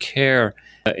don't really care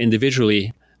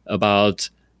individually about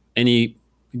any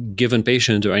given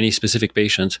patient or any specific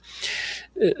patient.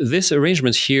 This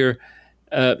arrangement here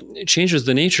changes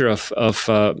the nature of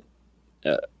the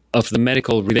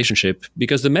medical relationship,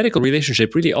 because the medical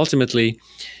relationship really ultimately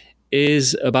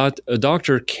is about a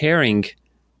doctor caring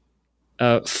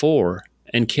for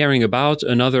and caring about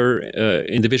another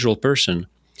individual person,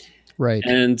 right?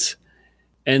 And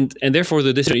therefore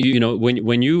the decision,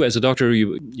 when you as a doctor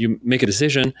you make a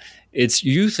decision, it's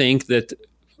you think that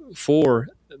for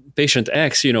patient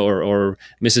X, or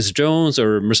Mrs. Jones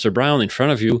or Mr. Brown in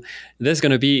front of you, that's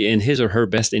going to be in his or her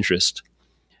best interest.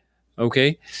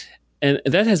 Okay, and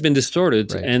that has been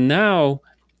distorted, right. And now.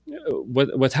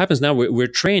 What happens now? We're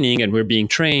training, and we're being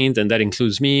trained, and that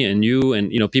includes me and you, and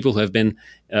people who have been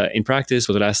in practice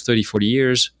for the last 30, 40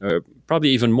 years,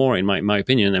 probably even more, in my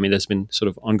opinion. I mean, that's been sort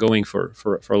of ongoing for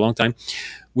a long time.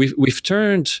 We've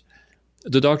turned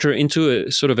the doctor into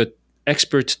a sort of an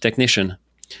expert technician.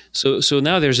 So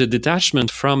now there's a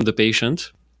detachment from the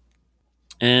patient,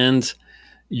 and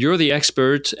you're the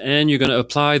expert, and you're going to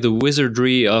apply the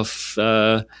wizardry of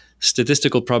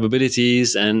statistical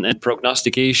probabilities and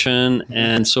prognostication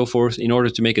and so forth in order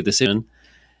to make a decision.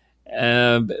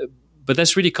 But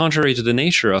that's really contrary to the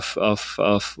nature of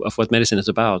what medicine is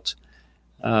about.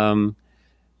 And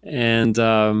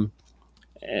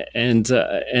and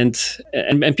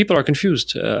people are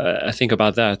confused. I think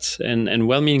about that, and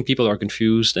well-meaning people are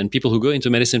confused, and people who go into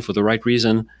medicine for the right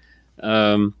reason,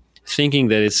 thinking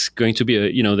that it's going to be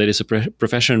that it's a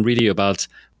profession really about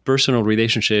personal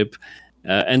relationship,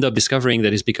 end up discovering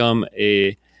that it's become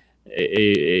a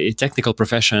technical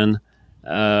profession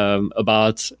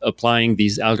about applying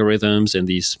these algorithms and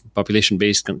these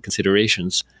population-based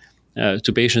considerations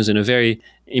to patients in a very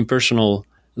impersonal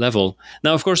level.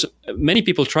 Now, of course, many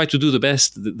people try to do the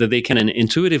best that they can and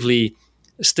intuitively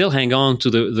still hang on to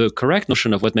the correct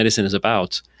notion of what medicine is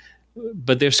about.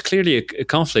 But there's clearly a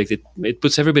conflict. It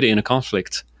puts everybody in a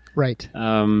conflict. Right.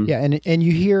 And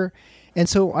you hear, and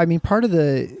so I mean, part of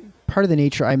the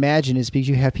nature, I imagine, is because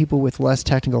you have people with less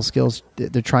technical skills.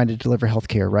 They're trying to deliver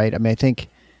healthcare, right? I mean, I think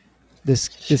this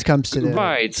comes to the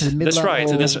right. To the that's right.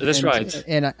 That's right.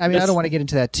 And I mean, I don't want to get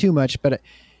into that too much, but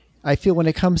I feel when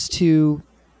it comes to,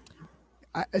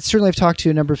 certainly I've talked to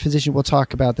a number of physicians. We'll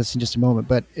talk about this in just a moment,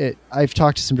 but I've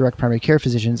talked to some direct primary care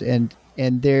physicians, and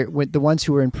they're the ones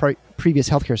who were in previous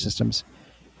healthcare systems.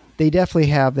 They definitely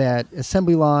have that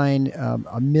assembly line,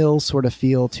 a mill sort of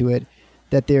feel to it,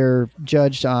 that they're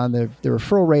judged on the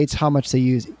referral rates, how much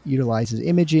they utilize as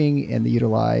imaging, and they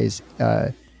utilize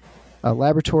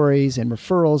laboratories and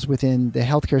referrals within the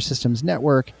healthcare systems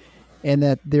network, and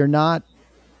that they're not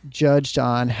judged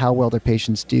on how well their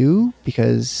patients do,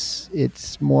 because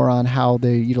it's more on how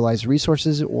they utilize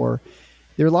resources, or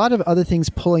there are a lot of other things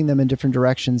pulling them in different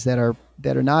directions that are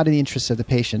not in the interest of the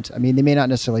patient. I mean, they may not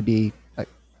necessarily be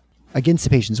against the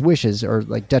patient's wishes or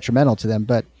like detrimental to them,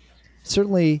 but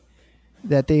certainly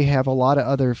that they have a lot of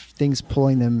other things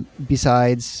pulling them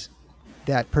besides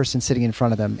that person sitting in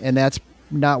front of them. And that's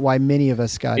not why many of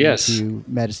us got into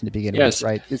medicine to begin with,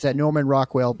 right? Is that Norman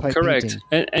Rockwell pipe Correct.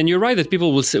 painting. And you're right that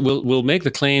people will make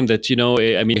the claim that,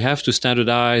 I mean, you have to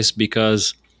standardize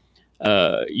because,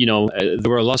 there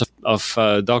were lots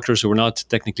of doctors who were not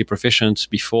technically proficient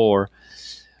before.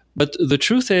 But the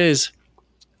truth is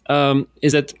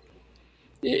that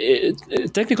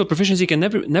technical proficiency can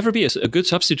never be a good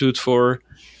substitute for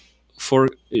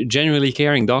genuinely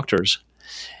caring doctors.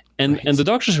 And the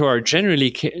doctors who are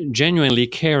genuinely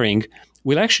caring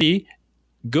will actually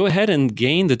go ahead and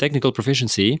gain the technical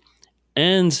proficiency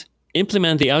and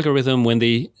implement the algorithm when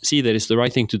they see that it's the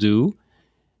right thing to do,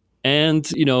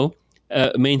 and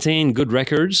maintain good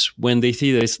records when they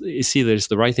see that it's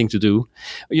the right thing to do.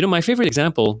 My favorite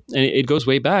example, and it goes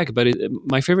way back, but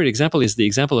my favorite example is the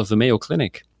example of the Mayo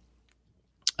Clinic.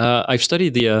 I've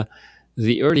studied the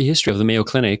early history of the Mayo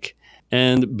Clinic,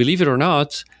 and believe it or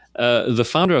not, the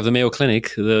founder of the Mayo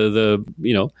Clinic,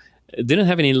 didn't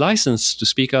have any license to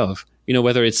speak of.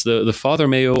 Whether it's the father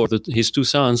Mayo or his two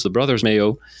sons, the brothers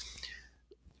Mayo,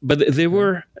 but they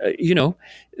were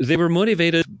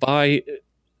motivated by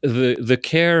the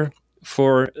care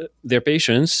for their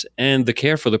patients and the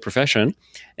care for the profession,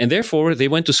 and therefore they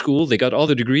went to school. They got all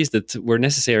the degrees that were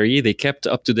necessary. They kept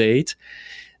up to date.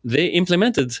 They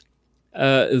implemented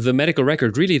the medical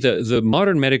record. Really, the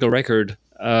modern medical record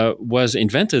was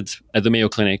invented at the Mayo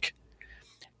Clinic.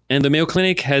 And the Mayo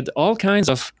Clinic had all kinds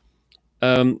of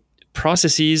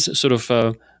processes, sort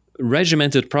of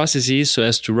regimented processes so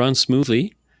as to run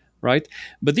smoothly, right?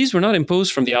 But these were not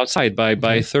imposed from the outside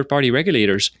by third-party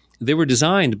regulators. They were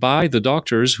designed by the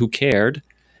doctors who cared,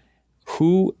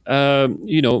 who saw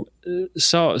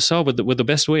what the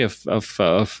best way of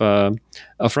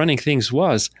running things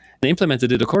was, and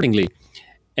implemented it accordingly.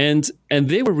 And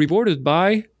they were rewarded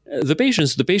by the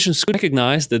patients. The patients could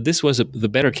recognize that this was the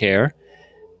better care,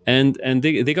 and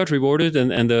they got rewarded,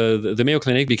 and the Mayo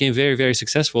Clinic became very, very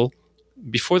successful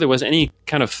before there was any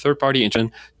kind of third-party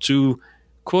intervention to,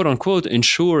 quote unquote,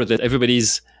 ensure that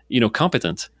everybody's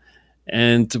competent.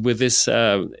 And with this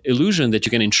illusion that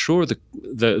you can ensure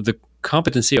the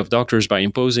competency of doctors by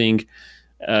imposing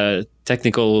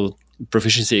technical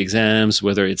proficiency exams,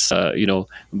 whether it's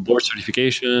board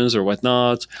certifications or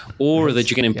whatnot, or that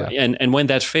you can and when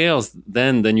that fails,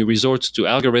 then you resort to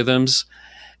algorithms.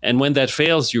 And when that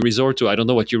fails, you resort to, I don't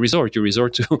know what you resort to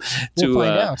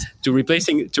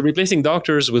replacing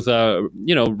doctors with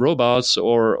robots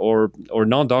or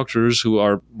non-doctors who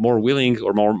are more willing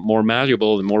or more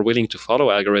malleable and more willing to follow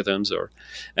algorithms,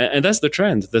 and that's the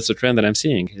trend. That's the trend that I'm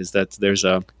seeing, is that there's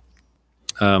a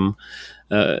to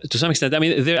some extent, I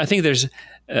mean, I think there's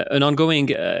an ongoing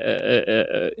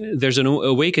there's an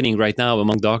awakening right now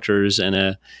among doctors and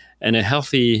a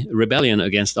healthy rebellion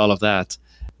against all of that,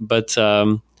 but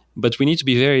we need to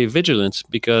be very vigilant,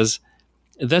 because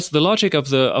that's the logic of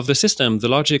the system, the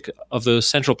logic of the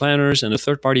central planners and the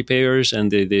third-party payers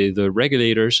and the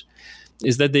regulators,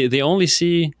 is that they only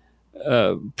see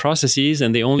processes,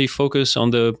 and they only focus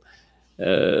on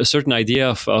a certain idea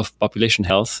of population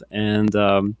health, and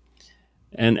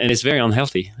it's very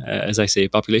unhealthy. As I say,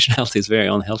 population health is very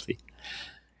unhealthy.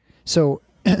 So,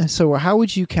 so how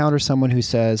would you counter someone who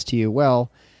says to you,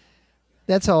 well,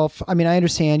 that's all. I mean, I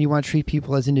understand you want to treat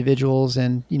people as individuals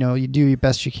and, you do your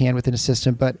best you can within a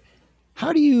system, but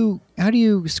how do you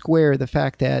square the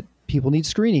fact that people need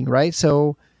screening, right?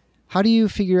 So how do you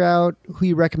figure out who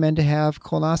you recommend to have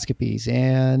colonoscopies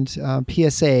and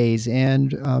PSAs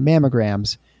and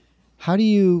mammograms? How do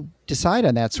you decide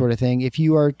on that sort of thing if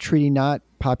you are treating not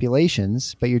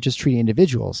populations, but you're just treating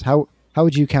individuals? How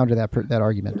would you counter that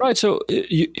argument? Right. So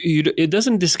it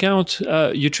doesn't discount.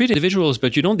 You treat individuals,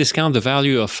 but you don't discount the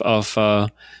value of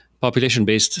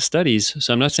population-based studies.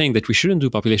 So I'm not saying that we shouldn't do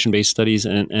population-based studies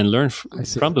and learn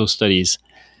from those studies,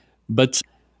 but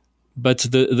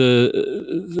the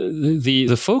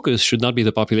focus should not be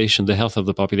the population, the health of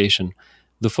the population.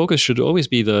 The focus should always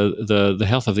be the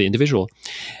health of the individual.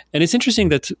 And it's interesting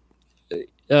that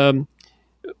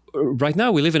right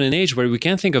now we live in an age where we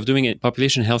can't think of doing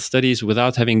population health studies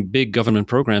without having big government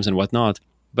programs and whatnot.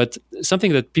 But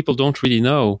something that people don't really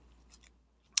know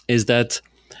is that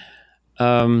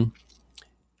hypertension,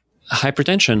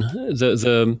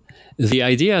 the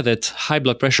idea that high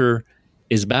blood pressure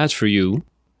is bad for you,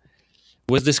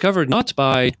 was discovered not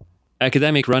by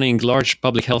academic running large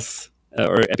public health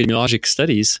or epidemiologic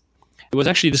studies. It was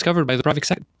actually discovered by the private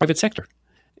sector.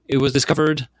 It was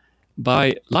discovered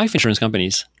by life insurance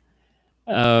companies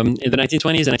in the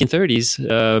 1920s and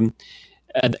 1930s.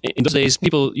 And in those days,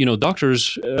 people,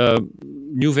 doctors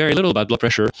knew very little about blood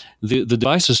pressure. The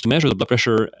devices to measure the blood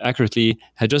pressure accurately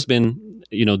had just been,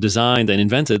 designed and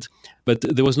invented, but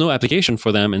there was no application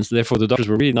for them, and therefore the doctors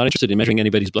were really not interested in measuring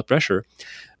anybody's blood pressure.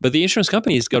 But the insurance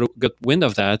companies got wind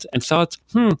of that and thought,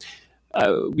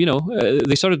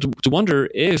 they started to wonder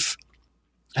if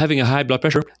having a high blood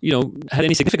pressure, had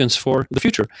any significance for the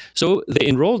future. So they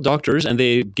enrolled doctors and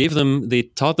they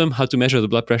taught them how to measure the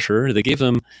blood pressure. They gave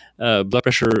them blood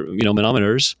pressure,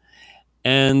 manometers,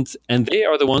 and they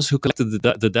are the ones who collected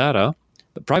the data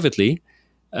privately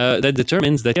that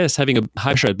determines that yes, having a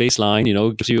high pressure at baseline,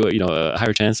 gives you a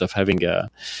higher chance of having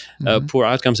poor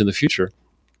outcomes in the future.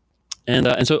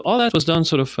 And so all that was done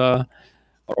sort of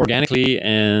organically,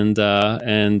 and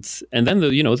then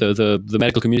the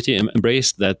medical community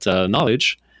embraced that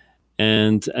knowledge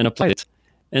and applied it.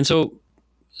 And so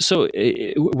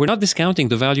we're not discounting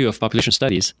the value of population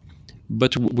studies,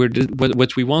 but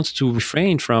what we want to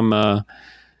refrain from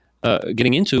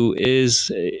getting into is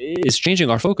changing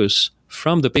our focus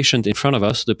from the patient in front of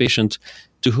us, the patient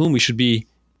to whom we should be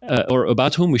or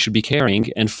about whom we should be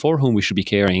caring and for whom we should be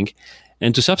caring,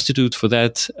 and to substitute for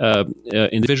that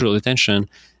individual attention,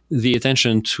 the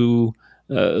attention to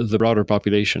the broader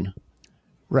population.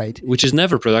 Right. Which is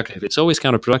never productive. It's always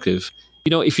counterproductive.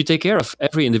 If you take care of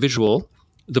every individual,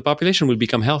 the population will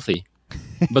become healthy.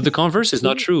 But the converse is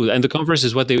not true. And the converse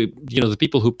is what the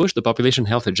people who push the population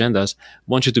health agendas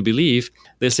want you to believe.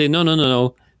 They say,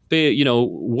 no.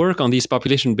 Work on these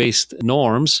population-based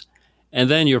norms, and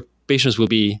then your patients will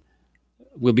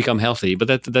become healthy. But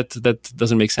that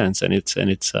doesn't make sense, and it's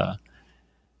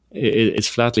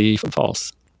flatly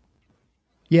false.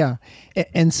 Yeah,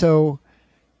 and so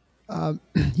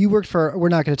you worked for. We're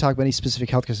not going to talk about any specific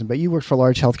healthcare system, but you worked for a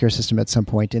large healthcare system at some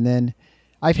point, and then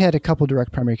I've had a couple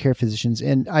direct primary care physicians,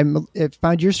 and I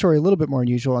found your story a little bit more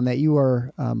unusual in that you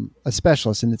are a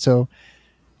specialist, and so.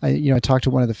 I talked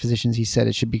to one of the physicians. He said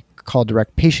it should be called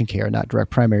direct patient care, not direct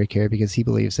primary care, because he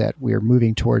believes that we're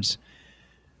moving towards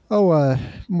a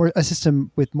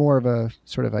system with more of a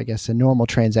sort of, I guess, a normal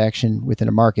transaction within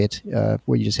a market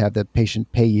where you just have the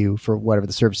patient pay you for whatever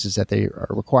the services that they are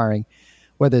requiring,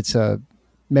 whether it's a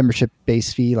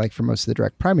membership-based fee like for most of the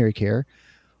direct primary care,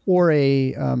 or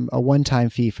a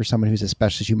one-time fee for someone who's a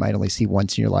specialist you might only see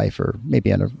once in your life or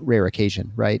maybe on a rare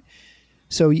occasion, right?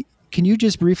 So can you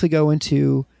just briefly go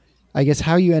into, I guess,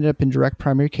 how you ended up in direct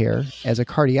primary care as a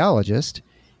cardiologist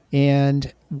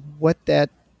and what that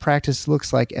practice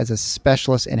looks like as a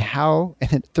specialist, and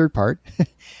then third part,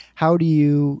 how do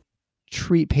you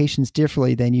treat patients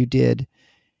differently than you did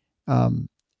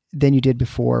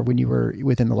before when you were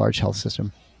within the large health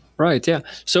system? Right. Yeah.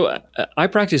 So I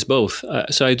practice both.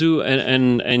 So I do,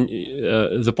 and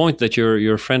the point that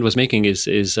your friend was making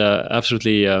is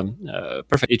absolutely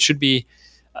perfect. It should be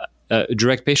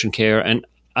direct patient care, and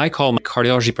I call my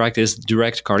cardiology practice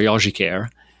direct cardiology care,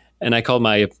 and I call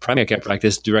my primary care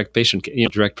practice direct patient,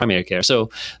 direct primary care. So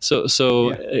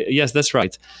yes, that's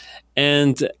right.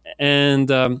 And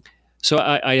so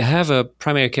I have a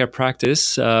primary care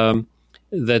practice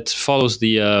that follows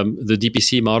the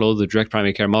DPC model, the direct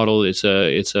primary care model. It's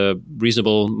a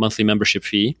reasonable monthly membership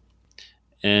fee,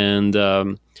 and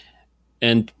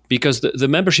because the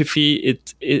membership fee,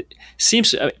 it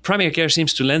seems primary care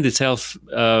seems to lend itself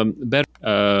better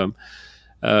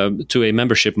to a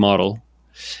membership model.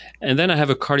 And then I have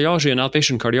a cardiology, an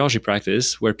outpatient cardiology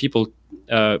practice where people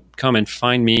come and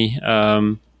find me.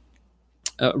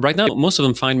 Right now, most of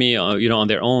them find me, on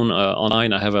their own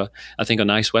online. I have I think a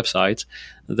nice website.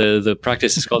 The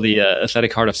practice is called the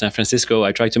Athletic Heart of San Francisco.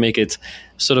 I try to make it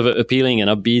sort of appealing and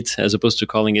upbeat, as opposed to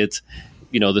calling it,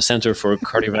 the Center for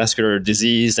Cardiovascular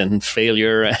Disease and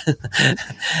Failure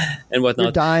and whatnot.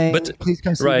 You're dying. But please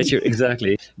come see right, me.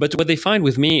 Exactly. But what they find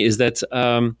with me is that.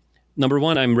 Number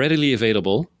one, I'm readily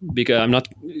available because I'm not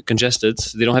congested.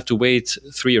 They don't have to wait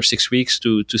 3 or 6 weeks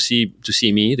to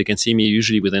see me. They can see me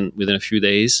usually within a few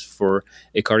days for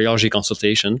a cardiology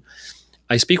consultation.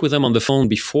 I speak with them on the phone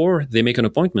before they make an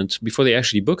appointment, before they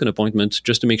actually book an appointment,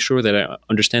 just to make sure that I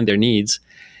understand their needs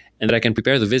and that I can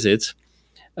prepare the visit.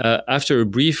 After a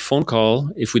brief phone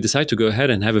call, if we decide to go ahead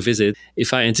and have a visit,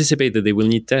 if I anticipate that they will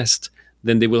need tests,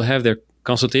 then they will have their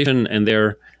consultation and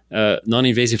their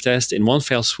non-invasive test in one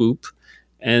fell swoop,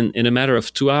 and in a matter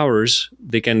of 2 hours,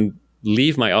 they can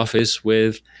leave my office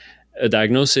with a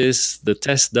diagnosis, the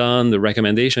test done, the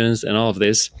recommendations, and all of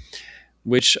this,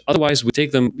 which otherwise would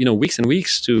take them, weeks and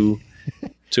weeks to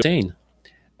obtain.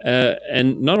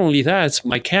 And not only that,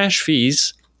 my cash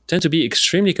fees tend to be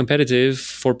extremely competitive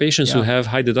for patients who have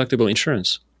high deductible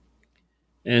insurance.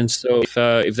 And so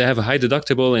if they have a high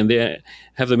deductible and they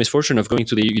have the misfortune of going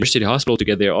to the university hospital to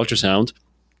get their ultrasound,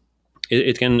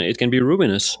 it can be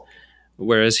ruinous.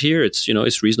 Whereas here it's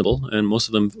reasonable, and most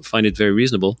of them find it very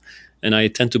reasonable. And I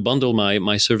tend to bundle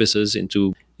my services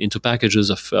into packages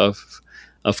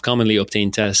of commonly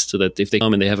obtained tests, so that if they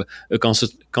come and they have a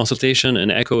consultation,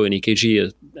 an echo, an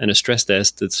EKG, and a stress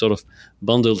test, it's sort of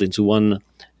bundled into one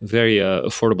very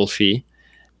affordable fee.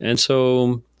 And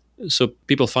so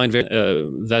people find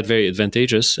that very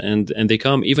advantageous, and they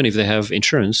come even if they have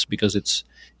insurance, because it's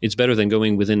better than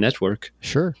going within network.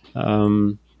 Sure.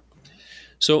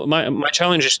 So my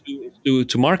challenge is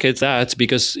to market that,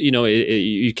 because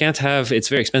you can't have, it's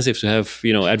very expensive to have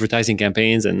advertising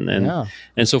campaigns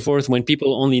and so forth, when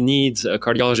people only need a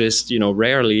cardiologist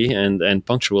rarely and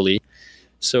punctually.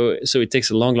 So it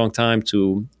takes a long time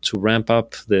to ramp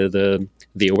up the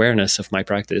awareness of my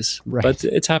practice. Right. But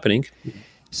it's happening.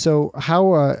 So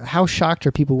how shocked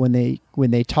are people when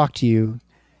they talk to you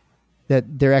that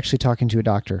they're actually talking to a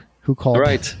doctor who called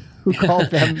who called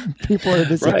them people are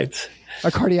this right. A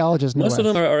cardiologist. Most of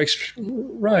them are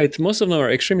right. Most of them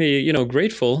are extremely,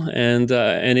 grateful, and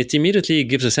it immediately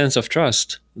gives a sense of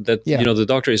trust that the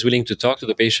doctor is willing to talk to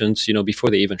the patients, before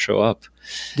they even show up.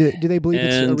 Do they believe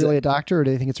it's really a doctor, or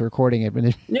do they think it's a recording?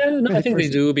 I think they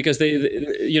do, because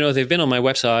they've been on my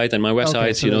website, and my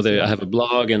website, I have a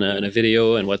blog and a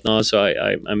video and whatnot. So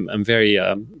I'm very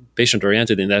patient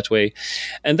oriented in that way,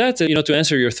 and that to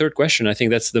answer your third question, I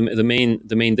think that's the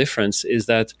main difference is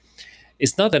that.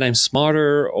 It's not that I'm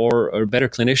smarter or a better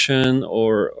clinician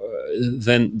or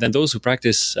than those who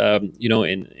practice,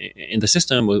 in the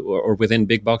system or within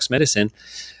big box medicine,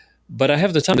 but I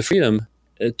have the time, the freedom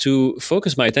to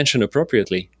focus my attention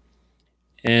appropriately,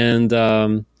 and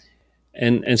so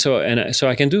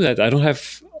I can do that. I don't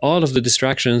have all of the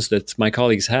distractions that my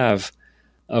colleagues have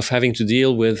of having to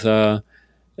deal with.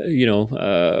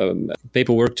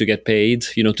 Paperwork to get paid,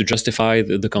 to justify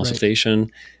the consultation.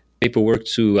 Right. Paperwork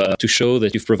to show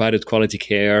that you've provided quality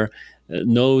care,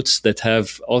 notes that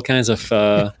have all kinds of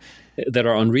that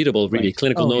are unreadable, really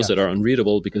clinical notes that are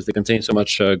unreadable because they contain so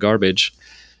much garbage.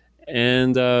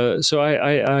 And so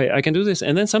I can do this.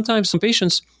 And then sometimes some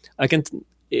patients, I can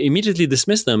immediately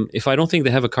dismiss them if I don't think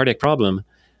they have a cardiac problem.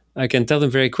 I can tell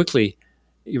them very quickly,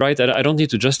 right? I don't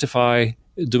need to justify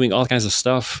doing all kinds of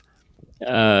stuff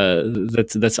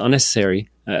that's unnecessary.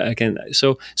 I can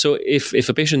so if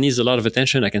a patient needs a lot of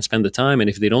attention, I can spend the time, and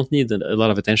if they don't need a lot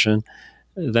of attention,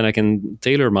 then I can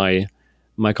tailor my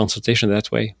consultation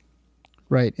that way.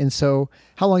 Right. And so,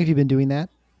 how long have you been doing that?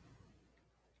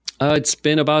 It's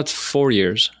been about 4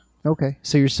 years. Okay,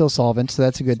 so you're still solvent, so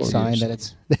that's a good sign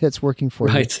that it's working for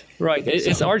you. Right.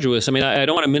 It's arduous. I mean, I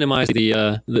don't want to minimize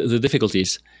the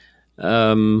difficulties.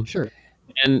 Sure.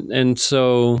 And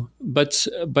so, but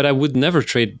I would never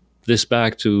trade this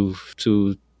back to.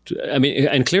 I mean,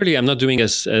 and clearly, I'm not doing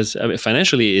as I mean,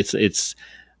 financially. It's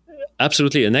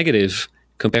absolutely a negative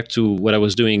compared to what I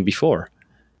was doing before.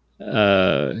 In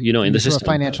the system, from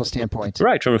a financial standpoint,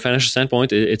 right? From a financial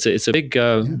standpoint, it's a big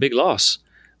loss,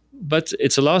 but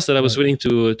it's a loss that I was willing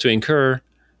to incur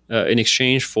in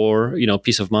exchange for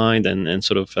peace of mind and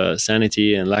sort of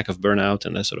sanity and lack of burnout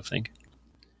and that sort of thing.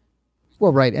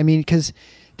 Well, right. I mean, because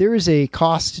there is a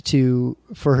cost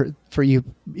for you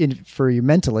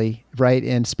mentally, right,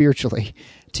 and spiritually,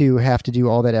 to have to do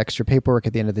all that extra paperwork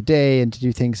at the end of the day and to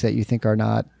do things that you think are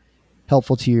not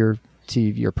helpful to your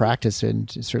practice and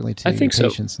certainly to your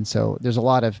patients. And so there's a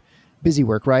lot of busy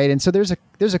work, right? And so there's a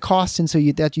cost, and so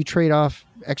you trade off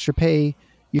extra pay.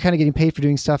 You're kind of getting paid for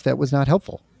doing stuff that was not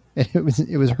helpful. It was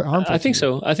harmful. I think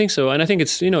so, and I think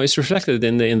it's reflected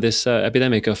in this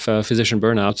epidemic of physician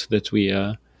burnout that we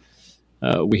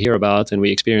hear about and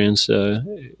we experience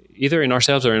either in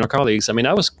ourselves or in our colleagues. I mean,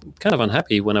 I was kind of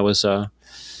unhappy when I was not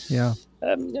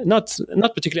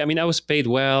particularly. I mean, I was paid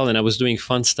well and I was doing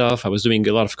fun stuff. I was doing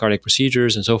a lot of cardiac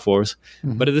procedures and so forth.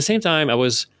 Mm-hmm. But at the same time, I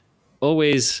was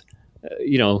always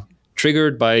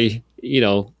triggered by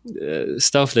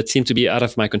stuff that seemed to be out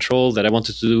of my control that I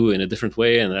wanted to do in a different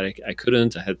way, and that I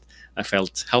couldn't. I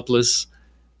felt helpless.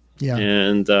 Yeah.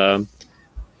 And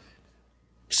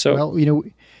so, well,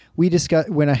 we discussed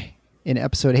in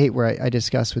episode 8 where I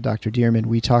discussed with Dr. Dearman,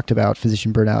 we talked about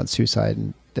physician burnout and suicide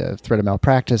and the threat of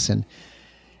malpractice, and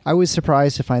I was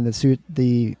surprised to find that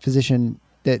the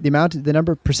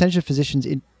percentage of physicians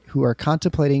who are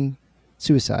contemplating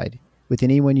suicide within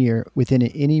any 1 year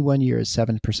is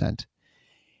 7%.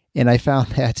 And I found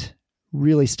that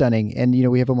really stunning. And,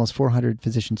 we have almost 400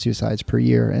 physician suicides per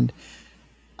year. And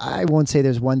I won't say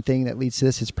there's one thing that leads to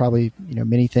this. It's probably,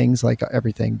 many things like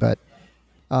everything. But,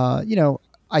 I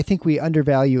think we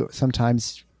undervalue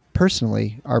sometimes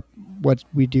personally what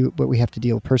we have to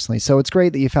deal with personally. So it's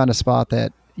great that you found a spot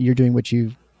that you're doing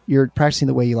you're practicing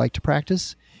the way you like to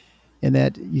practice, and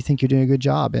that you think you're doing a good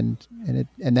job. And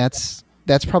that's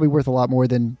probably worth a lot more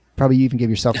than probably you even give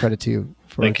yourself credit to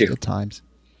for at times.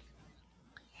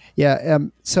 Yeah.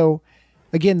 So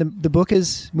again, the book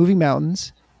is Moving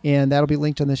Mountains, and that'll be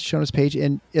linked on the show notes page.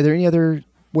 And are there any other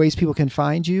ways people can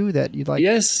find you that you'd like?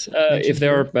 Yes. If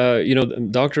there are,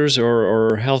 doctors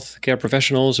or healthcare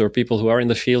professionals or people who are in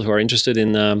the field who are interested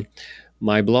in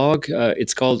my blog,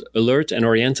 it's called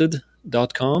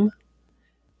alertandoriented.com.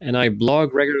 And I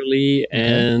blog regularly. Okay.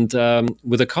 And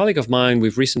with a colleague of mine,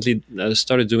 we've recently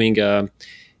started doing a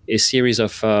series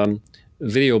of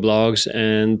video blogs,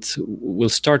 and we'll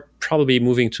start probably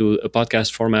moving to a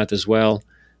podcast format as well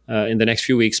in the next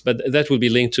few weeks. But that will be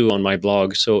linked to on my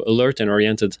blog, so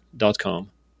alertandoriented.com.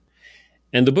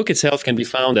 And the book itself can be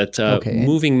found at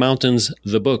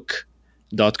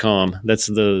movingmountainsthebook.com. That's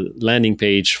the landing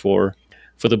page for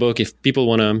the book, if people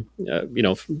want to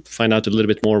find out a little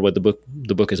bit more what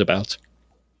the book is about.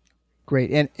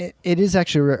 Great. And it is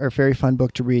actually a very fun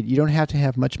book to read. You don't have to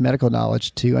have much medical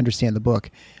knowledge to understand the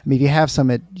book. I mean, if you have some,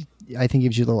 I think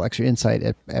gives you a little extra insight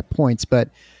at points. But,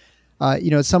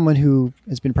 as someone who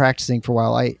has been practicing for a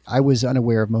while, I was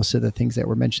unaware of most of the things that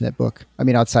were mentioned in that book. I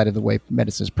mean, outside of the way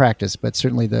medicine is practiced, but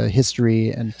certainly the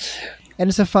history. And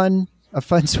it's a fun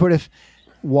sort of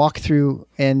walk through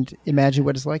and imagine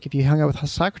what it's like if you hung out with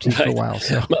Socrates for a while.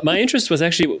 So my interest was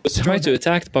actually to try to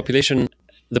attack the population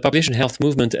health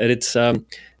movement at its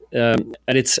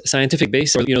scientific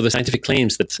base, or the scientific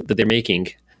claims that they're making.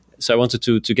 So I wanted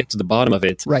to get to the bottom of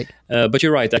it. Right. But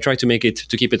you're right. I tried to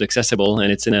keep it accessible,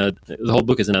 and the whole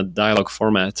book is in a dialogue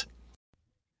format.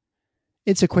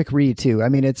 It's a quick read too. I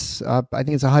mean, I think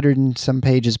it's 100 and some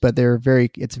pages, but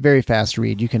it's a very fast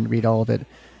read. You can read all of it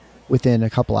within a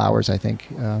couple hours, I think.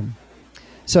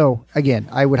 So again,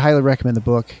 I would highly recommend the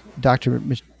book. Dr.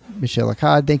 Michel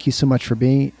Accad, thank you so much for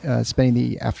spending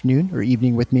the afternoon or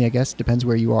evening with me, I guess. Depends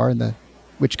where you are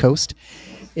which coast.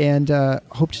 And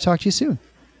hope to talk to you soon.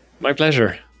 My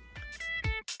pleasure.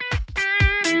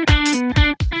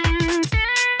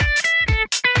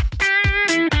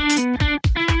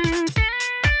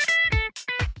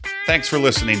 Thanks for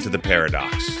listening to The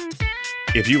Paradox.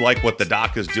 If you like what the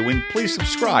doc is doing, please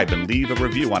subscribe and leave a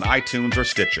review on iTunes or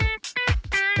Stitcher.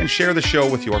 And share the show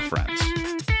with your friends.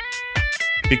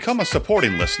 Become a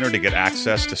supporting listener to get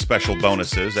access to special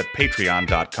bonuses at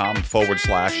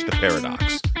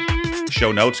patreon.com/theparadox.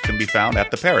 Show notes can be found at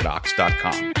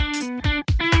theparadox.com.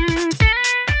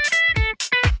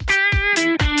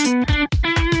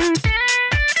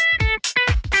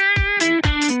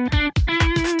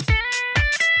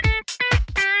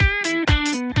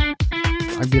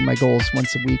 I give my goals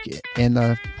once a week, and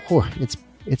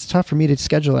it's tough for me to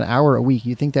schedule an hour a week.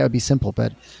 You'd think that would be simple,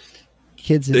 but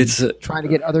kids trying to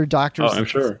get other doctors to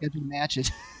schedule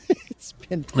matches. It's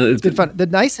been fun. The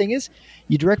nice thing is,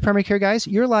 you direct primary care guys,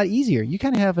 you're a lot easier. You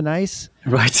kind of have a nice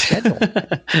schedule.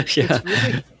 Yeah.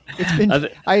 It's been.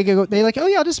 I go. They like. Oh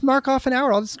yeah, I'll just mark off an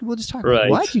hour. We'll just talk. Right.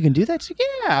 What? You can do that? So,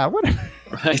 yeah. Whatever.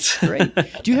 Right. Great.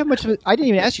 Do you have much of I didn't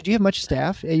even ask you. Do you have much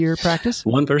staff at your practice?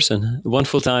 One person, one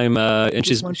full time, and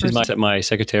she's my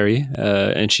secretary,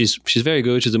 and she's very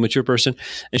good. She's a mature person,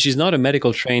 and she's not a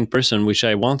medical trained person, which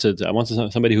I wanted. I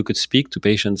wanted somebody who could speak to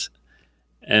patients,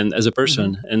 and as a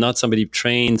person, and not somebody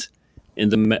trained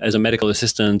as a medical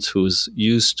assistant who's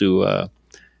used to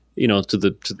to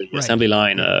the assembly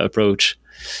line approach.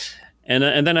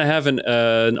 And then I have an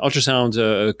ultrasound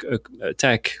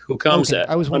tech who comes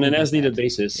on an as-needed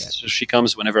basis. Yeah. So she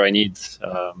comes whenever I need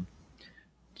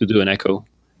to do an echo.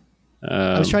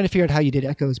 I was trying to figure out how you did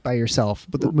echoes by yourself,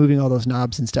 but moving all those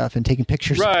knobs and stuff and taking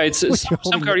pictures. Right. Some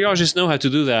cardiologists know how to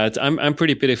do that. I'm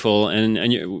pretty pitiful, and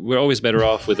we're always better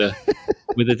off with a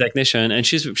technician. And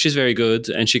she's very good,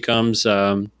 and she comes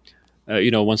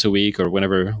once a week or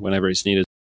whenever it's needed.